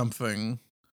release something,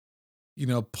 you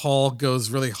know, Paul goes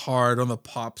really hard on the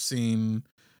pop scene.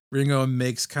 Ringo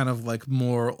makes kind of like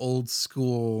more old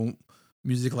school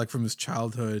music, like from his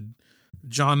childhood.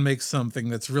 John makes something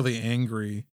that's really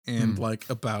angry and like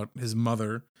about his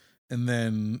mother. And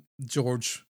then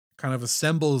George kind of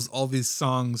assembles all these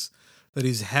songs that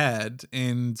he's had.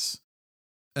 And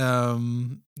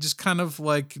just kind of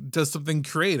like does something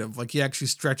creative. Like he actually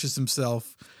stretches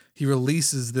himself. He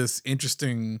releases this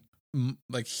interesting,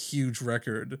 like huge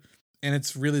record, and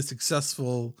it's really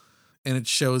successful, and it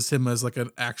shows him as like an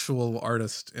actual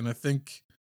artist. And I think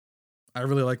I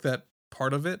really like that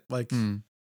part of it. Like,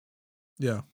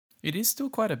 yeah, it is still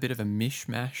quite a bit of a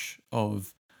mishmash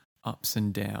of ups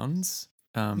and downs.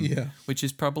 Which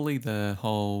is probably the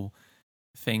whole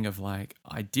thing of like,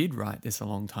 I did write this a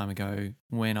long time ago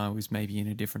when I was maybe in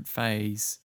a different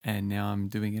phase, and now I'm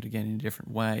doing it again in a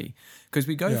different way. Because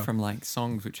we go from like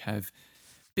songs which have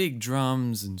big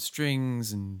drums and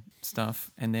strings and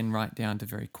stuff, and then right down to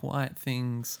very quiet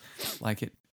things.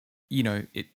 Like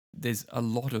there's a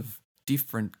lot of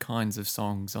different kinds of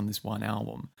songs on this one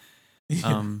album.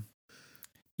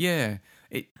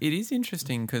 It is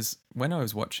interesting because when I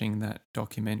was watching that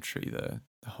documentary, the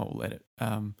whole Let It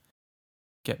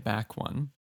Get Back one,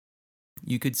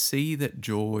 you could see that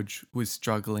George was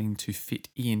struggling to fit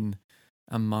in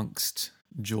amongst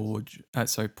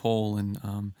Paul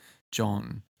and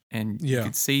John, and you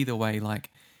could see the way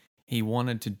like he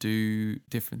wanted to do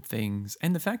different things,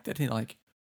 and the fact that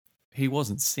he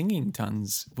wasn't singing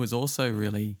tons was also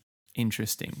really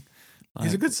interesting. Like,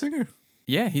 he's a good singer.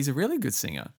 Yeah, he's a really good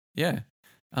singer. Yeah.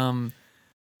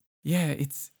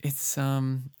 It's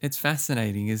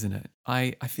fascinating, isn't it?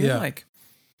 I feel like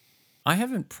I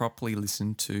haven't properly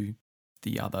listened to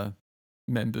the other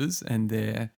members and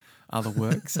their other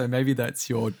work, so maybe that's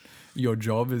your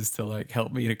job, is to like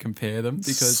help me to compare them,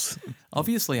 because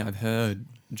obviously I've heard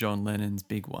John Lennon's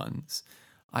big ones.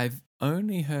 I've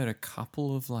only heard a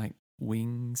couple of like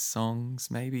Wings songs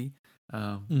maybe.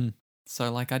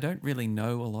 So like I don't really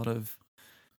know a lot of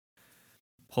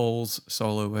Paul's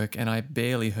solo work, and I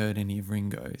barely heard any of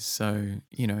Ringo's. So,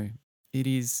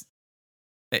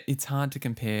 it's hard to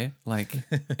compare. Like,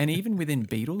 and even within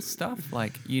Beatles stuff,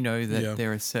 like, that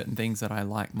there are certain things that I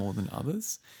like more than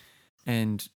others.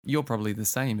 And you're probably the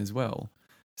same as well.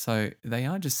 So they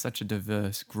are just such a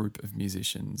diverse group of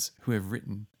musicians who have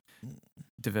written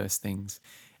diverse things.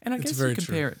 And I guess you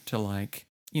compare it to like,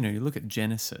 you look at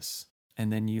Genesis,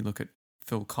 and then you look at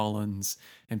Phil Collins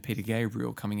and Peter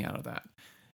Gabriel coming out of that.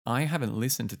 I haven't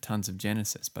listened to tons of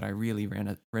Genesis, but I really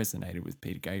resonated with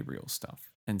Peter Gabriel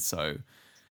stuff. And so,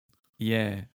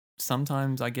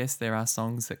 sometimes I guess there are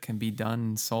songs that can be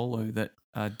done solo that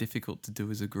are difficult to do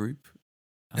as a group.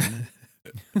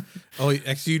 Oh,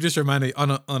 actually, you just reminded me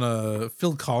on a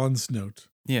Phil Collins note.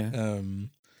 Yeah.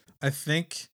 I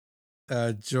think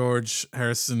George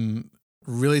Harrison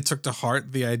really took to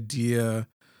heart the idea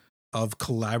of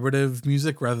collaborative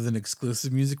music rather than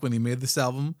exclusive music when he made this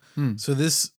album. So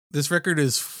this record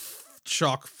is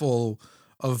chock full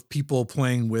of people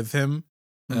playing with him.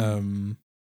 Eric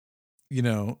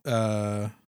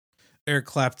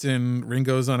Clapton,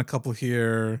 Ringo's on a couple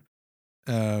here.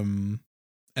 And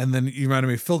then you reminded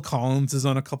me, Phil Collins is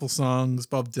on a couple songs.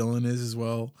 Bob Dylan is as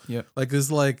well. Yeah.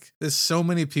 There's so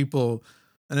many people.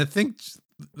 And I think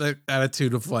the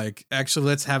attitude of like, actually,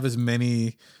 let's have as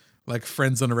many like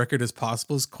friends on a record as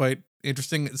possible is quite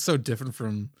interesting. It's so different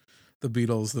from the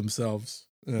Beatles themselves.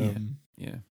 Yeah.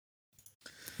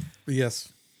 But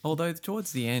yes. Although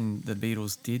towards the end, the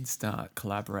Beatles did start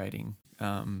collaborating,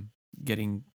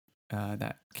 getting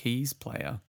that keys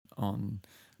player on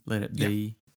Let It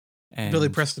Be. And Billy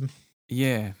Preston.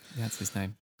 Yeah, that's his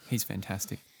name. He's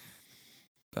fantastic.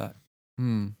 But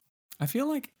I feel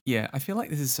like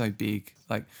this is so big.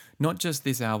 Like, not just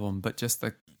this album, but just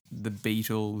the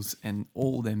Beatles and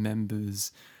all their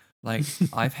members. Like,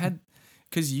 I've had,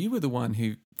 because you were the one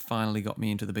who finally got me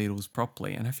into the Beatles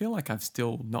properly, and I feel like I've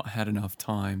still not had enough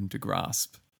time to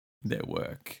grasp their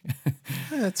work.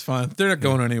 That's fine. They're not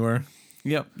going anywhere.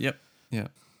 Yep.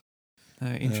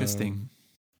 Interesting.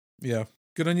 Yeah.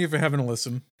 Good on you for having a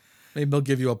listen. Maybe they'll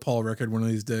give you a Paul record one of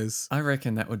these days. I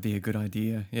reckon that would be a good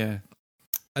idea. Yeah.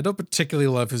 I don't particularly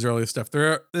love his early stuff.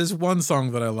 There's one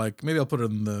song that I like. Maybe I'll put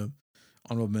it in the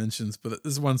honorable mentions, but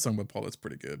there's one song by Paul that's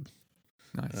pretty good.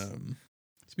 Nice.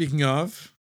 Speaking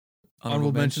of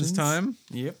honorable mentions time.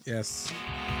 Yep. Yes.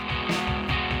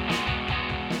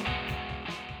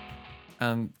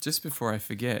 Just before I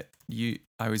forget,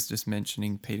 I was just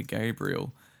mentioning Peter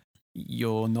Gabriel.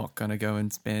 You're not going to go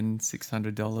and spend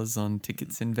 $600 on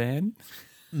tickets in van?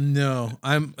 No,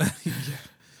 I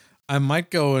might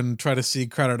go and try to see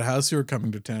Crowded House, who are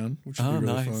coming to town, which would be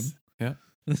really fun. Yeah.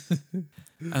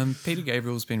 Peter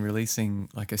Gabriel's been releasing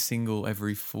like a single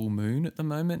every full moon at the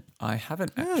moment. I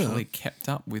haven't actually kept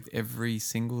up with every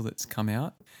single that's come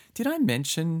out. Did I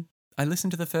mention I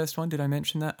listened to the first one? Did I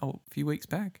mention that a few weeks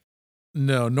back?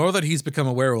 No, nor that he's become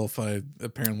a werewolf. Which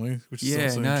is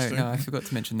also interesting. I forgot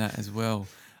to mention that as well.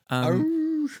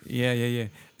 Yeah.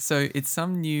 So it's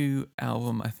some new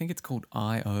album. I think it's called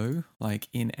I.O., like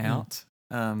In Out.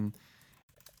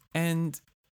 And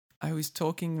I was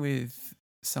talking with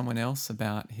someone else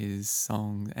about his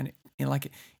song, and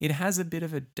it has a bit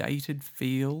of a dated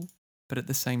feel, but at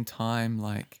the same time,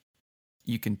 like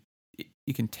you can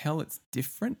tell it's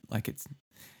different. Like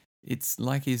it's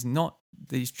like he's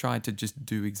tried to just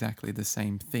do exactly the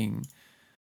same thing,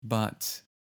 but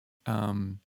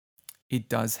it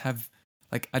does have,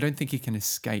 like, I don't think he can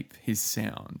escape his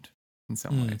sound in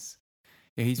some ways.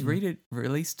 Yeah, he's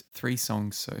released 3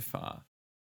 songs so far.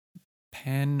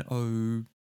 Panopticon,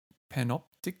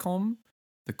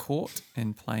 The Court,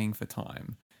 and Playing for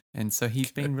Time. And so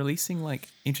he's been releasing, like,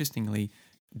 interestingly,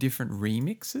 different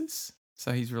remixes.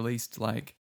 So he's released,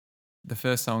 like, the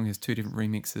first song has 2 different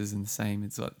remixes and the same.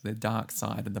 It's like the dark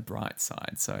side and the bright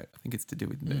side. So I think it's to do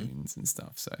with moons and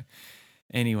stuff. So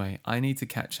anyway, I need to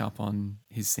catch up on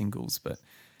his singles, but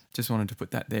just wanted to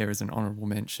put that there as an honorable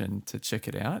mention to check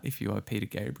it out if you are a Peter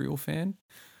Gabriel fan.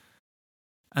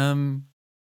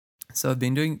 So I've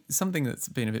been doing something that's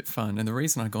been a bit fun, and the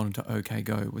reason I got into OK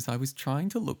Go was I was trying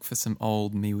to look for some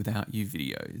old Me Without You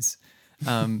videos.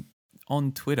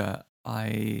 On Twitter,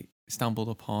 I stumbled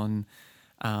upon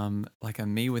like a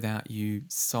Me Without You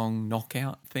song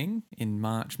knockout thing in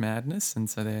March Madness, and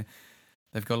so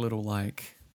they've got a little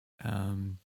like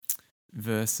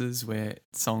verses where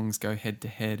songs go head to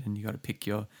head, and you got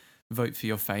to vote for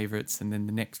your favorites, and then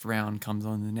the next round comes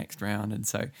on the next round, and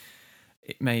so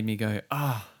it made me go,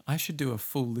 I should do a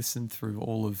full listen through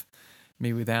all of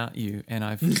Me Without You, and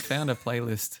I've found a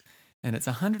playlist, and it's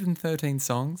 113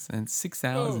 songs and 6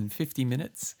 hours and 50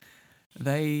 minutes.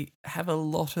 They have a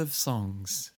lot of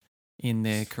songs in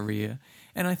their career,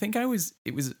 and I think it was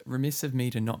remiss of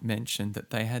me to not mention that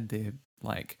they had their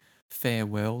like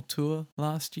farewell tour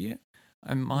last year.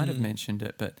 I might have mentioned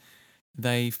it, but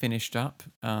they finished up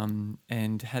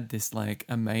and had this like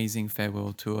amazing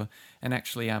farewell tour, and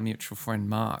actually our mutual friend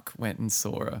Mark went and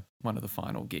saw one of the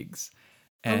final gigs.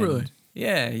 And really?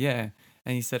 Yeah.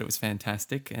 And he said it was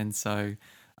fantastic, and so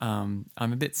I'm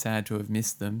a bit sad to have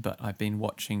missed them, but I've been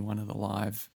watching one of the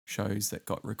live shows that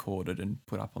got recorded and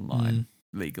put up online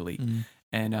legally.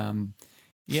 And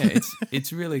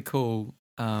it's really cool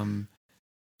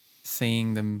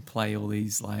seeing them play all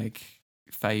these like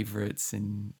favorites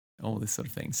and all this sort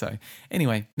of thing. So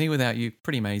anyway, Me Without You,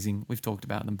 pretty amazing. We've talked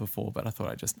about them before, but I thought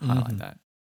I'd just highlight that.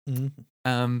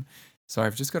 So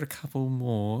I've just got a couple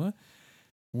more.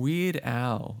 Weird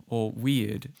Al, or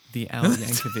Weird, the Al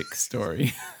Yankovic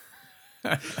story.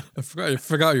 I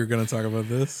forgot you were going to talk about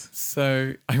this.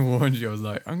 So I warned you. I was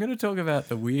like, I'm going to talk about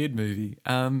the Weird movie.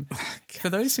 For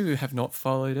those who have not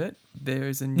followed it, there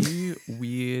is a new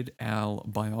Weird Al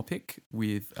biopic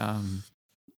with,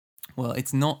 well,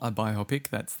 it's not a biopic,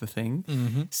 that's the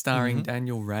thing, starring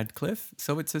Daniel Radcliffe.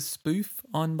 So it's a spoof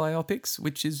on biopics,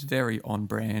 which is very on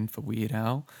brand for Weird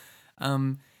Al.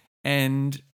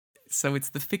 And so it's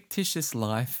the fictitious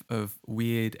life of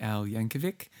Weird Al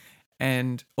Yankovic,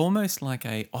 and almost like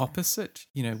a opposite,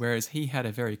 whereas he had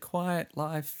a very quiet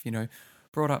life,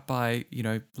 brought up by,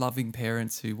 loving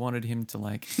parents who wanted him to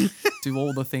like do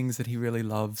all the things that he really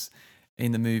loves.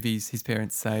 In the movies, his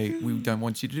parents say, we don't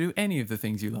want you to do any of the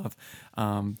things you love.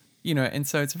 And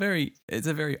so it's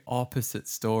a very opposite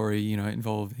story,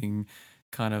 involving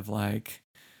kind of like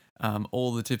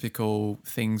all the typical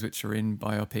things which are in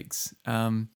biopics.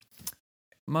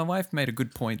 My wife made a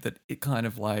good point that it kind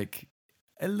of like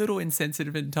a little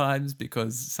insensitive at times,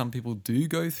 because some people do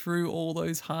go through all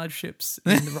those hardships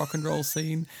in the rock and roll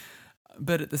scene.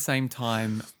 But at the same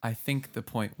time, I think the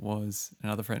point was,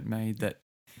 another friend made, that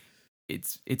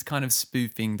it's kind of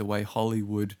spoofing the way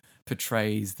Hollywood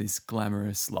portrays this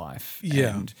glamorous life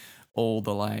and all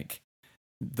the like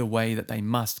the way that they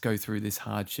must go through this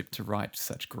hardship to write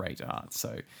such great art.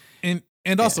 So and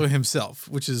also himself,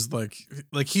 which is like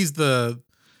he's the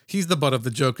butt of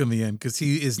the joke in the end, because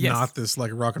he is not this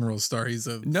like rock and roll star. He's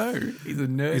a nerd.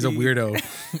 He's a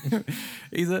weirdo.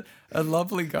 He's a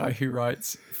lovely guy who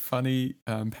writes funny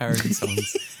parody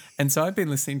songs. And so I've been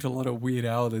listening to a lot of Weird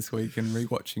Al this week and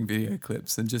rewatching video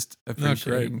clips and just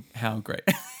appreciating how great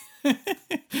great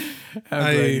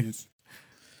he is.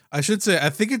 I should say, I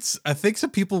think some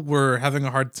people were having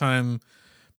a hard time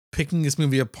picking this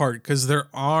movie apart, because there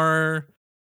are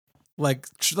like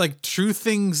true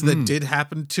things that did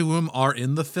happen to him are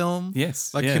in the film.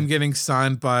 Yes. Like him getting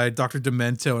signed by Dr.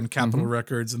 Demento and Capitol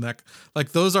Records, and that,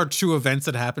 like, those are true events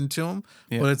that happened to him,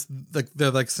 but it's like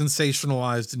they're like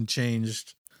sensationalized and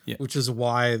changed, which is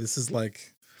why this is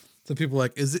like So people are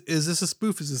like, is this a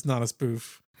spoof? Is this not a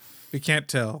spoof? We can't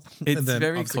tell. It's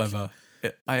very clever.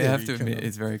 I have to admit,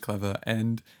 it's very clever.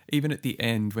 And even at the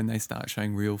end, when they start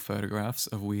showing real photographs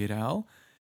of Weird Al,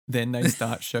 then they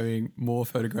start showing more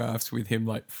photographs with him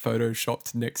like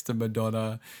photoshopped next to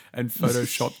Madonna and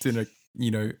photoshopped in a,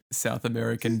 South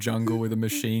American jungle with a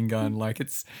machine gun. Like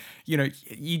it's,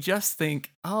 you just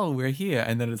think, oh, we're here.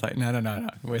 And then it's like, no,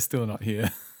 we're still not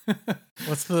here.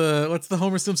 What's the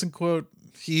Homer Simpson quote?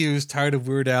 He who's tired of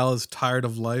Weird Al is tired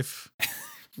tired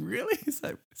Really? Is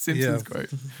that Simpsons quote?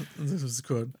 This was a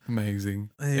quote.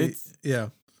 Amazing. It's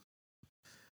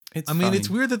funny. It's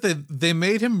weird that they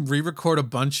made him re-record a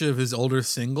bunch of his older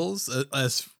singles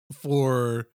as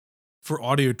for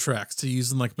audio tracks to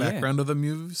use in like background of the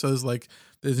movie. So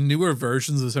there's newer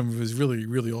versions of some of his really,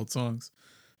 really old songs.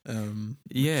 I think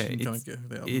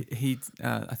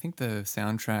the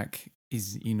soundtrack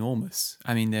is enormous.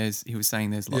 I mean, he was saying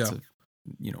there's lots of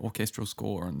orchestral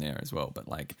score on there as well, but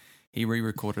like he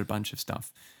re-recorded a bunch of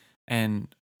stuff.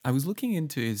 And I was looking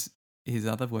into his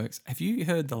other works. Have you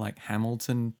heard the like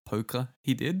Hamilton polka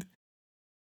he did?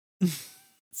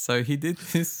 So he did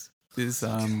this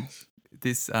mashup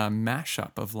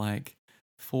of like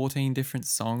 14 different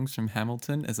songs from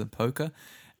Hamilton as a polka,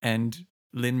 and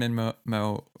Lin-Manuel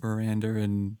Miranda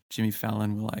and Jimmy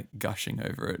Fallon were like gushing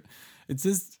over it.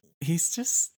 He's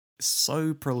just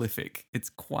so prolific. It's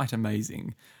quite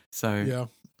amazing. So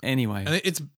anyway, and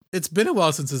it's been a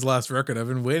while since his last record. I've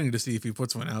been waiting to see if he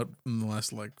puts one out in the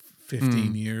last like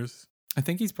 15 years. I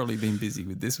think he's probably been busy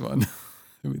with this one,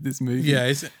 with this movie. Yeah,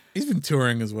 he's been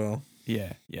touring as well.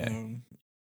 Yeah.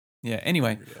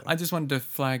 Anyway, I just wanted to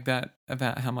flag that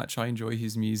about how much I enjoy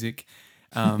his music,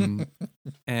 and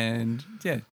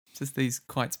just these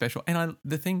quite special. And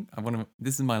this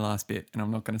is my last bit, and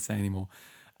I'm not going to say anymore.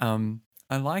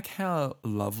 I like how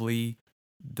lovely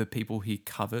the people he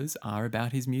covers are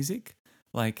about his music.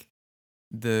 Like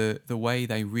the way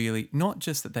they really, not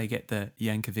just that they get the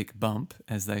Yankovic bump,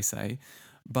 as they say,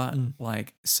 but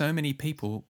like so many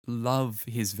people love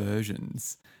his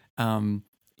versions. Even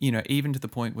to the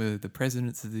point where the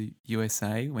presidents of the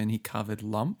USA, when he covered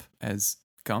Lump as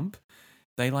Gump,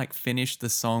 they like finished the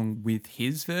song with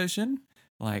his version,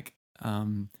 like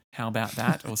how about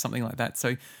that, or something like that.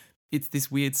 So it's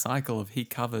this weird cycle of he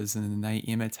covers and then they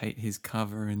imitate his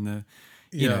cover, and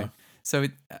so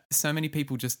many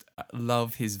people just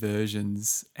love his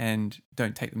versions and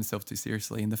don't take themselves too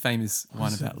seriously. And the famous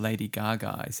one about Lady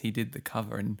Gaga is he did the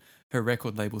cover and her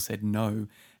record label said no,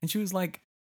 and she was like,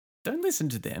 don't listen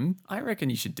to them. I reckon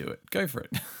you should do it. Go for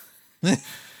it.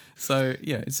 So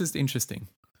it's just interesting,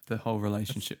 the whole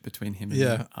relationship between him and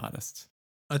the artists.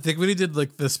 I think when he did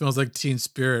like the Smells Like Teen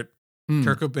Spirit,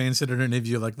 Kurt Cobain said in an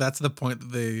interview, like that's the point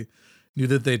that they knew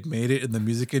that they'd made it in the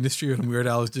music industry when Weird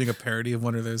Al was doing a parody of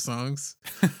one of their songs.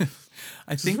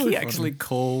 I think he actually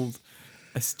called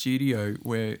a studio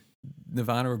where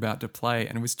Nirvana were about to play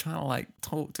and was trying to like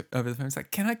talk over the phone. It's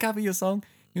like, can I cover your song?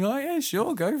 Oh yeah,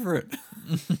 sure, go for it.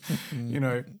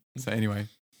 So anyway,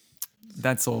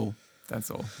 that's all. That's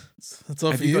all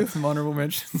for you. Got some honorable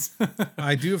mentions?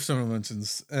 I do have some honorable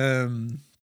mentions.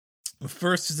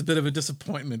 First is a bit of a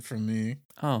disappointment from me.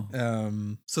 Oh.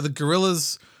 So the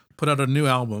Gorillaz put out a new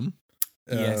album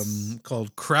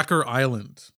called Cracker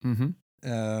Island.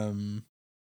 Mm-hmm.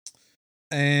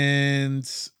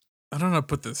 And I don't know how to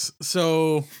put this.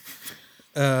 So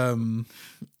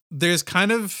there's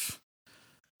kind of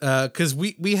because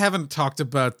we haven't talked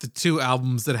about the two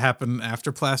albums that happened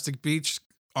after Plastic Beach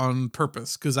on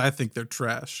purpose, because I think they're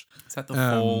trash. Is that the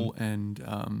Fall and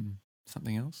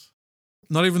something else?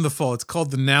 Not even the Fall. It's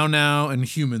called the Now Now and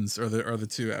Humans are the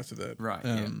two after that. Right.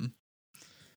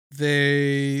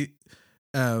 They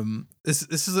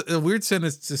this is a weird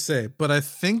sentence to say, but I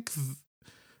think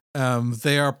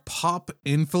they are pop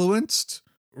influenced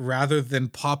rather than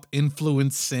pop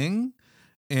influencing,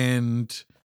 and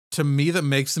to me that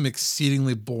makes them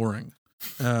exceedingly boring.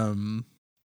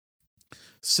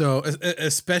 So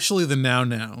especially the Now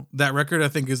Now, that record I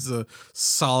think is a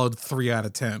solid 3 out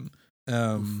of 10.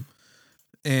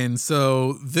 And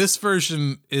so this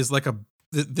version is like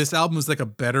this album is like a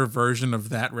better version of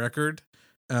that record.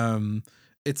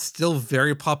 It's still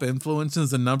very pop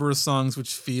influences, a number of songs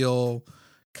which feel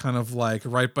kind of like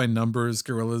Right by Numbers,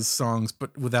 Gorillaz songs,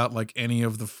 but without like any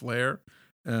of the flair.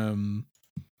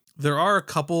 There are a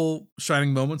couple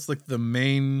shining moments, like the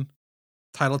main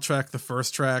title track, the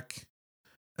first track,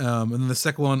 and then the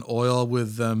second one, Oil,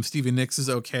 with Stevie Nicks is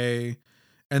okay.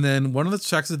 And then one of the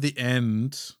tracks at the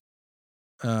end,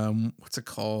 what's it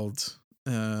called?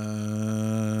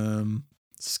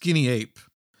 Skinny Ape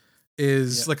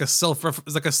is like a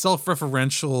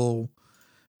self-referential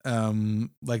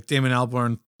like Damon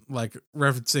Albarn, like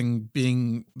referencing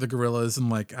being the Gorillaz and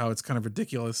like how it's kind of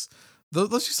ridiculous.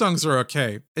 Those two songs are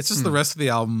okay. It's just the rest of the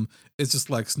album is just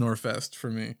like Snorefest for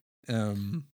me.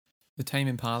 The Tame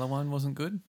Impala one wasn't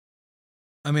good.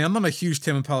 I mean, I'm not a huge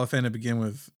Tame Impala fan to begin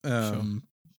with. Sure.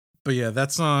 But yeah,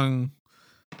 that song,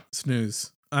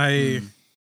 snooze. And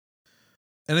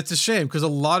it's a shame because a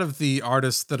lot of the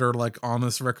artists that are like on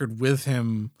this record with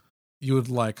him, you would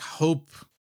like hope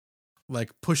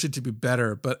like push it to be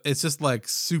better, but it's just like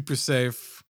super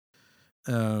safe.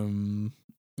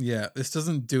 Yeah, this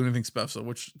doesn't do anything special,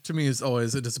 which to me is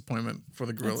always a disappointment for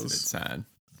the Gorillaz. It's sad.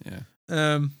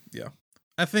 Yeah. Yeah.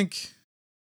 I think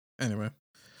anyway.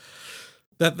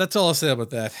 That's all I'll say about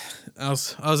that. I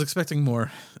was expecting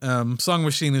more. Song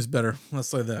Machine is better. Let's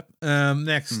say that.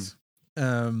 Next.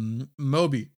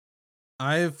 Moby.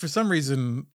 I for some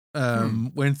reason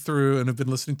went through and have been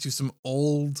listening to some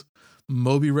old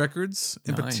Moby records,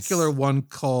 in particular one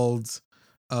called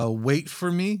Wait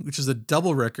For Me, which is a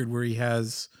double record where he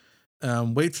has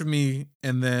Wait For Me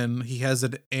and then he has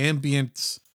an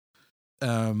ambient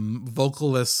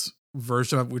vocalless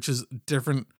version of which is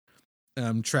different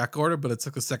track order, but it's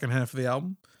like the second half of the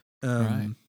album.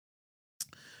 Right.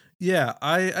 Yeah,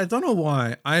 I don't know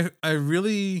why. I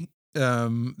really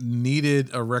needed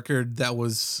a record that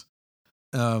was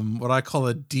what I call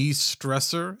a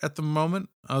de-stressor at the moment.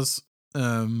 I was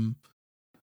having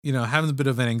a bit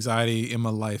of an anxiety in my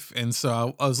life, and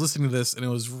so I was listening to this and it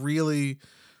was really,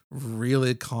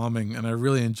 really calming, and I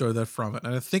really enjoyed that from it.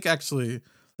 And I think actually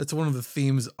that's one of the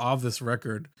themes of this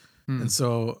record. And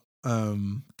so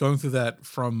going through that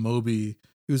from Moby,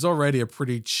 who's already a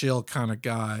pretty chill kind of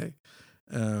guy,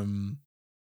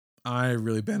 I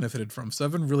really benefited from. So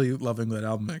I've been really loving that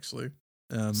album actually.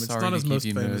 It's Sorry not to as give most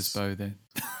you famous. Mersbo then.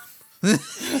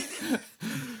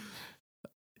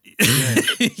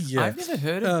 Yeah. I've never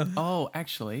heard of.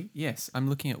 Actually, yes. I'm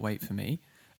looking at Wait For Me.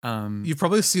 You've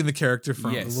probably seen the character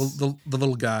from the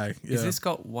little guy. Yeah. Is this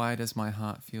got Why Does My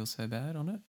Heart Feel So Bad on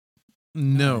it?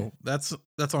 No, that's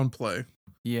on Play.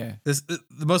 Yeah. The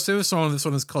most famous song on this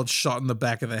one is called "Shot in the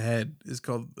Back of the Head." Is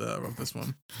called this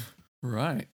one.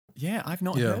 Right. Yeah, I've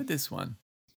not heard this one.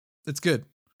 It's good.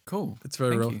 Cool. It's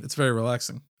very it's very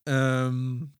relaxing.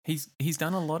 He's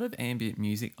done a lot of ambient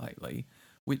music lately,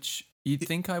 which you'd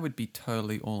think I would be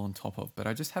totally all on top of, but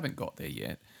I just haven't got there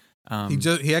yet.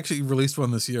 He actually released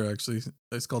one this year. Actually,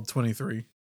 it's called 23.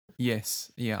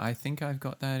 Yes, yeah, I think I've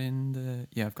got that in the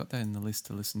list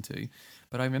to listen to.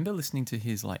 But I remember listening to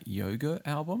his like yoga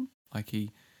album. Like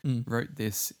he wrote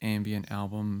this ambient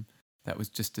album that was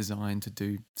just designed to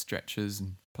do stretches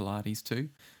and Pilates too.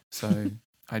 So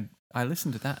I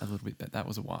listened to that a little bit, but that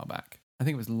was a while back. I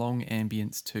think it was Long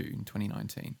Ambience 2 in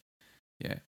 2019.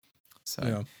 Yeah.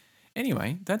 So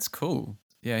anyway, that's cool.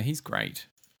 Yeah, he's great.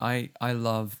 I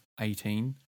love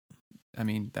 18. I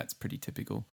mean, that's pretty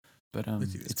typical. But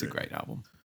it's a great album.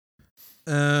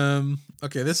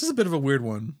 Okay, this is a bit of a weird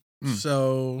one.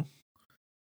 So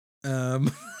how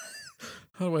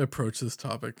do I approach this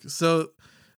topic? So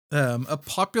a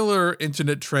popular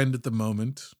internet trend at the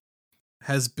moment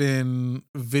has been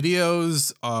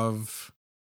videos of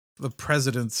the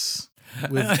presidents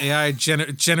with AI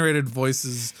generated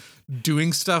voices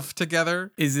doing stuff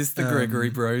together. Is this the Gregory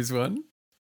Bros one?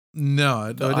 No,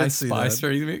 I didn't see that. Spice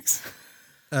remix.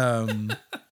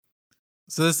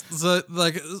 So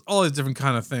like all these different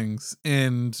kind of things,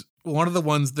 and one of the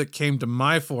ones that came to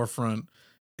my forefront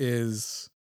is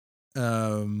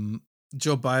Joe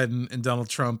Biden and Donald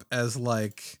Trump as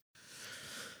like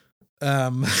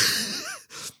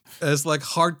as like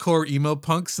hardcore emo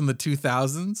punks in the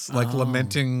 2000s, like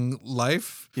lamenting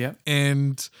life. Yeah,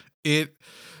 and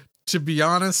to be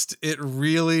honest, it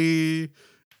really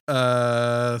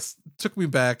took me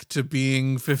back to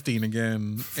being 15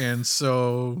 again, and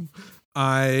so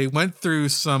I went through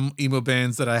some emo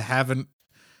bands that I haven't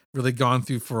really gone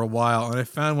through for a while, and I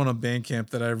found one on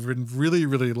Bandcamp that I've been really,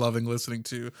 really loving listening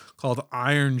to called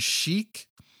Iron Chic.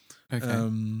 Okay.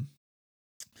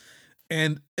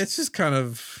 And it's just kind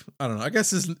of, I don't know, I guess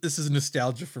this is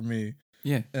nostalgia for me.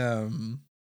 Yeah.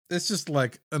 It's just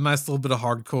like a nice little bit of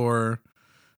hardcore,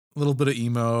 a little bit of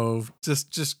emo,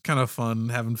 just kind of fun,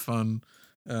 having fun.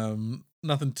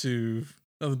 Nothing too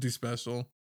special.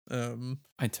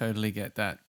 I totally get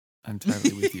that. I'm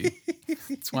totally with you.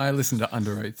 That's why I listen to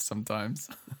Under Oath sometimes.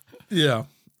 Yeah.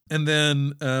 And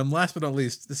then last but not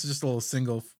least, this is just a little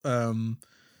single.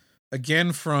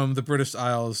 Again from the British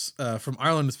Isles, from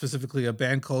Ireland specifically, a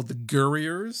band called the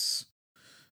Gurriers.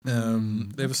 They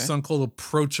have a song called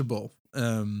Approachable,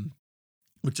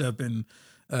 which I've been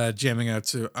jamming out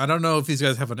to. I don't know if these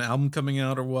guys have an album coming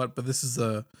out or what, but this is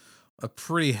a a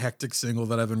pretty hectic single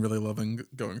that I've been really loving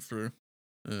going through.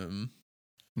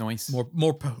 Nice.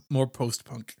 More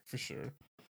post-punk for sure.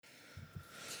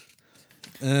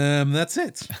 That's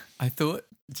it. I thought,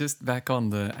 just back on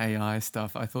the AI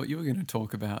stuff, I thought you were going to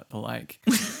talk about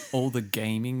all the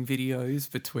gaming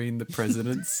videos between the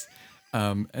presidents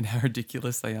and how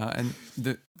ridiculous they are. And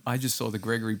I just saw the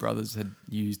Gregory brothers had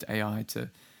used AI to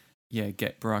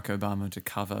get Barack Obama to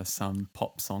cover some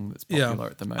pop song that's popular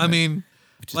at the moment. I mean,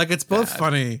 it's both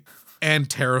funny and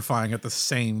terrifying at the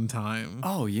same time.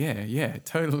 Oh, yeah,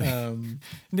 totally. I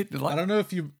don't know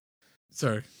if you...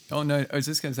 Sorry. Oh, no, I was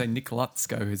just going to say Nick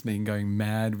Lutsko has been going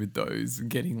mad with those,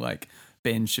 getting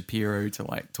Ben Shapiro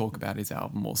to talk about his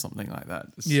album or something like that.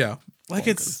 Yeah.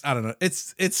 It's, I don't know.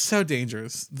 It's so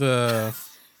dangerous. I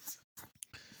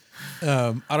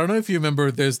don't know if you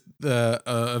remember, there's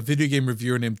a video game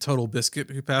reviewer named Total Biscuit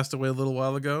who passed away a little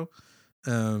while ago.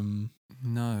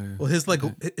 No. Well,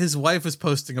 his wife was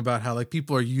posting about how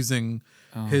people are using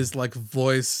his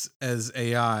voice as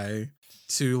AI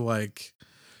to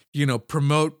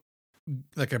promote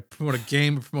promote a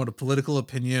game, promote a political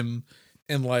opinion,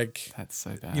 and that's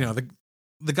so bad.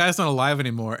 The guy's not alive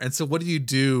anymore, and so what do you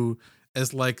do as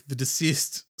the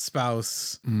deceased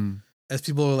spouse? As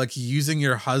people are using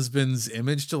your husband's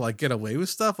image to get away with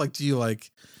stuff? Do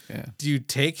you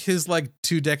take his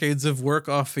 2 decades of work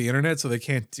off the internet so they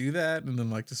can't do that, and then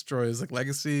destroy his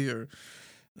legacy? Or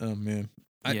oh man,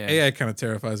 AI kind of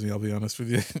terrifies me, I'll be honest with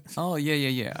you. Oh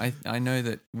yeah. I know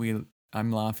that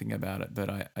I'm laughing about it, but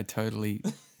I totally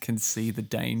can see the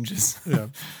dangers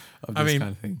of this kind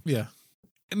of thing. Yeah.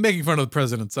 And making fun of the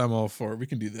presidents, I'm all for it. We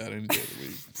can do that any day of the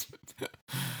week.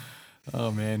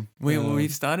 Oh, man.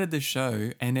 We've started the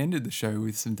show and ended the show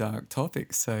with some dark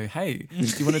topics. So, hey, do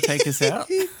you want to take us out?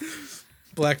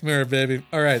 Black Mirror, baby.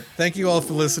 All right. Thank you all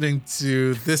for listening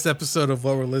to this episode of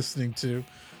What We're Listening To.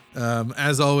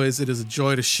 As always, it is a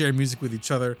joy to share music with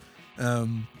each other.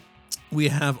 We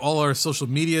have all our social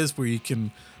medias where you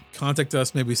can contact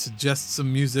us, maybe suggest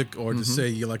some music, or just say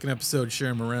you like an episode, share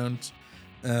them around.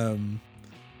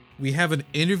 We have an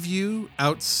interview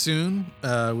out soon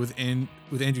with Andrew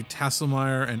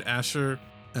Tasselmeyer and Asher.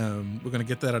 We're going to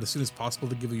get that out as soon as possible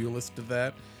to give you a list of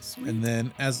that. Sweet. And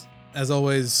then, as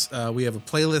always, we have a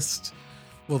playlist.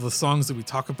 Well, the songs that we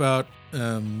talk about.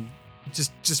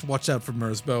 Just watch out for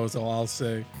Merzbow is all I'll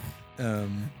say.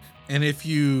 And if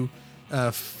you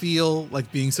feel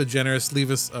like being so generous, leave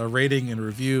us a rating and a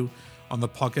review on the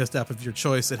podcast app of your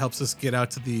choice. It helps us get out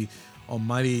to the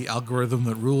almighty algorithm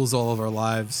that rules all of our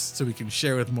lives, so we can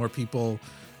share with more people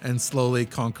and slowly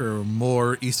conquer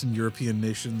more Eastern European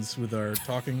nations with our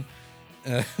talking.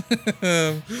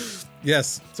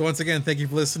 Yes. So once again, thank you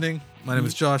for listening. My name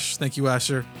is Josh. Thank you,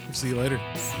 Asher. We'll see you later.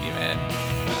 See you,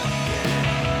 man.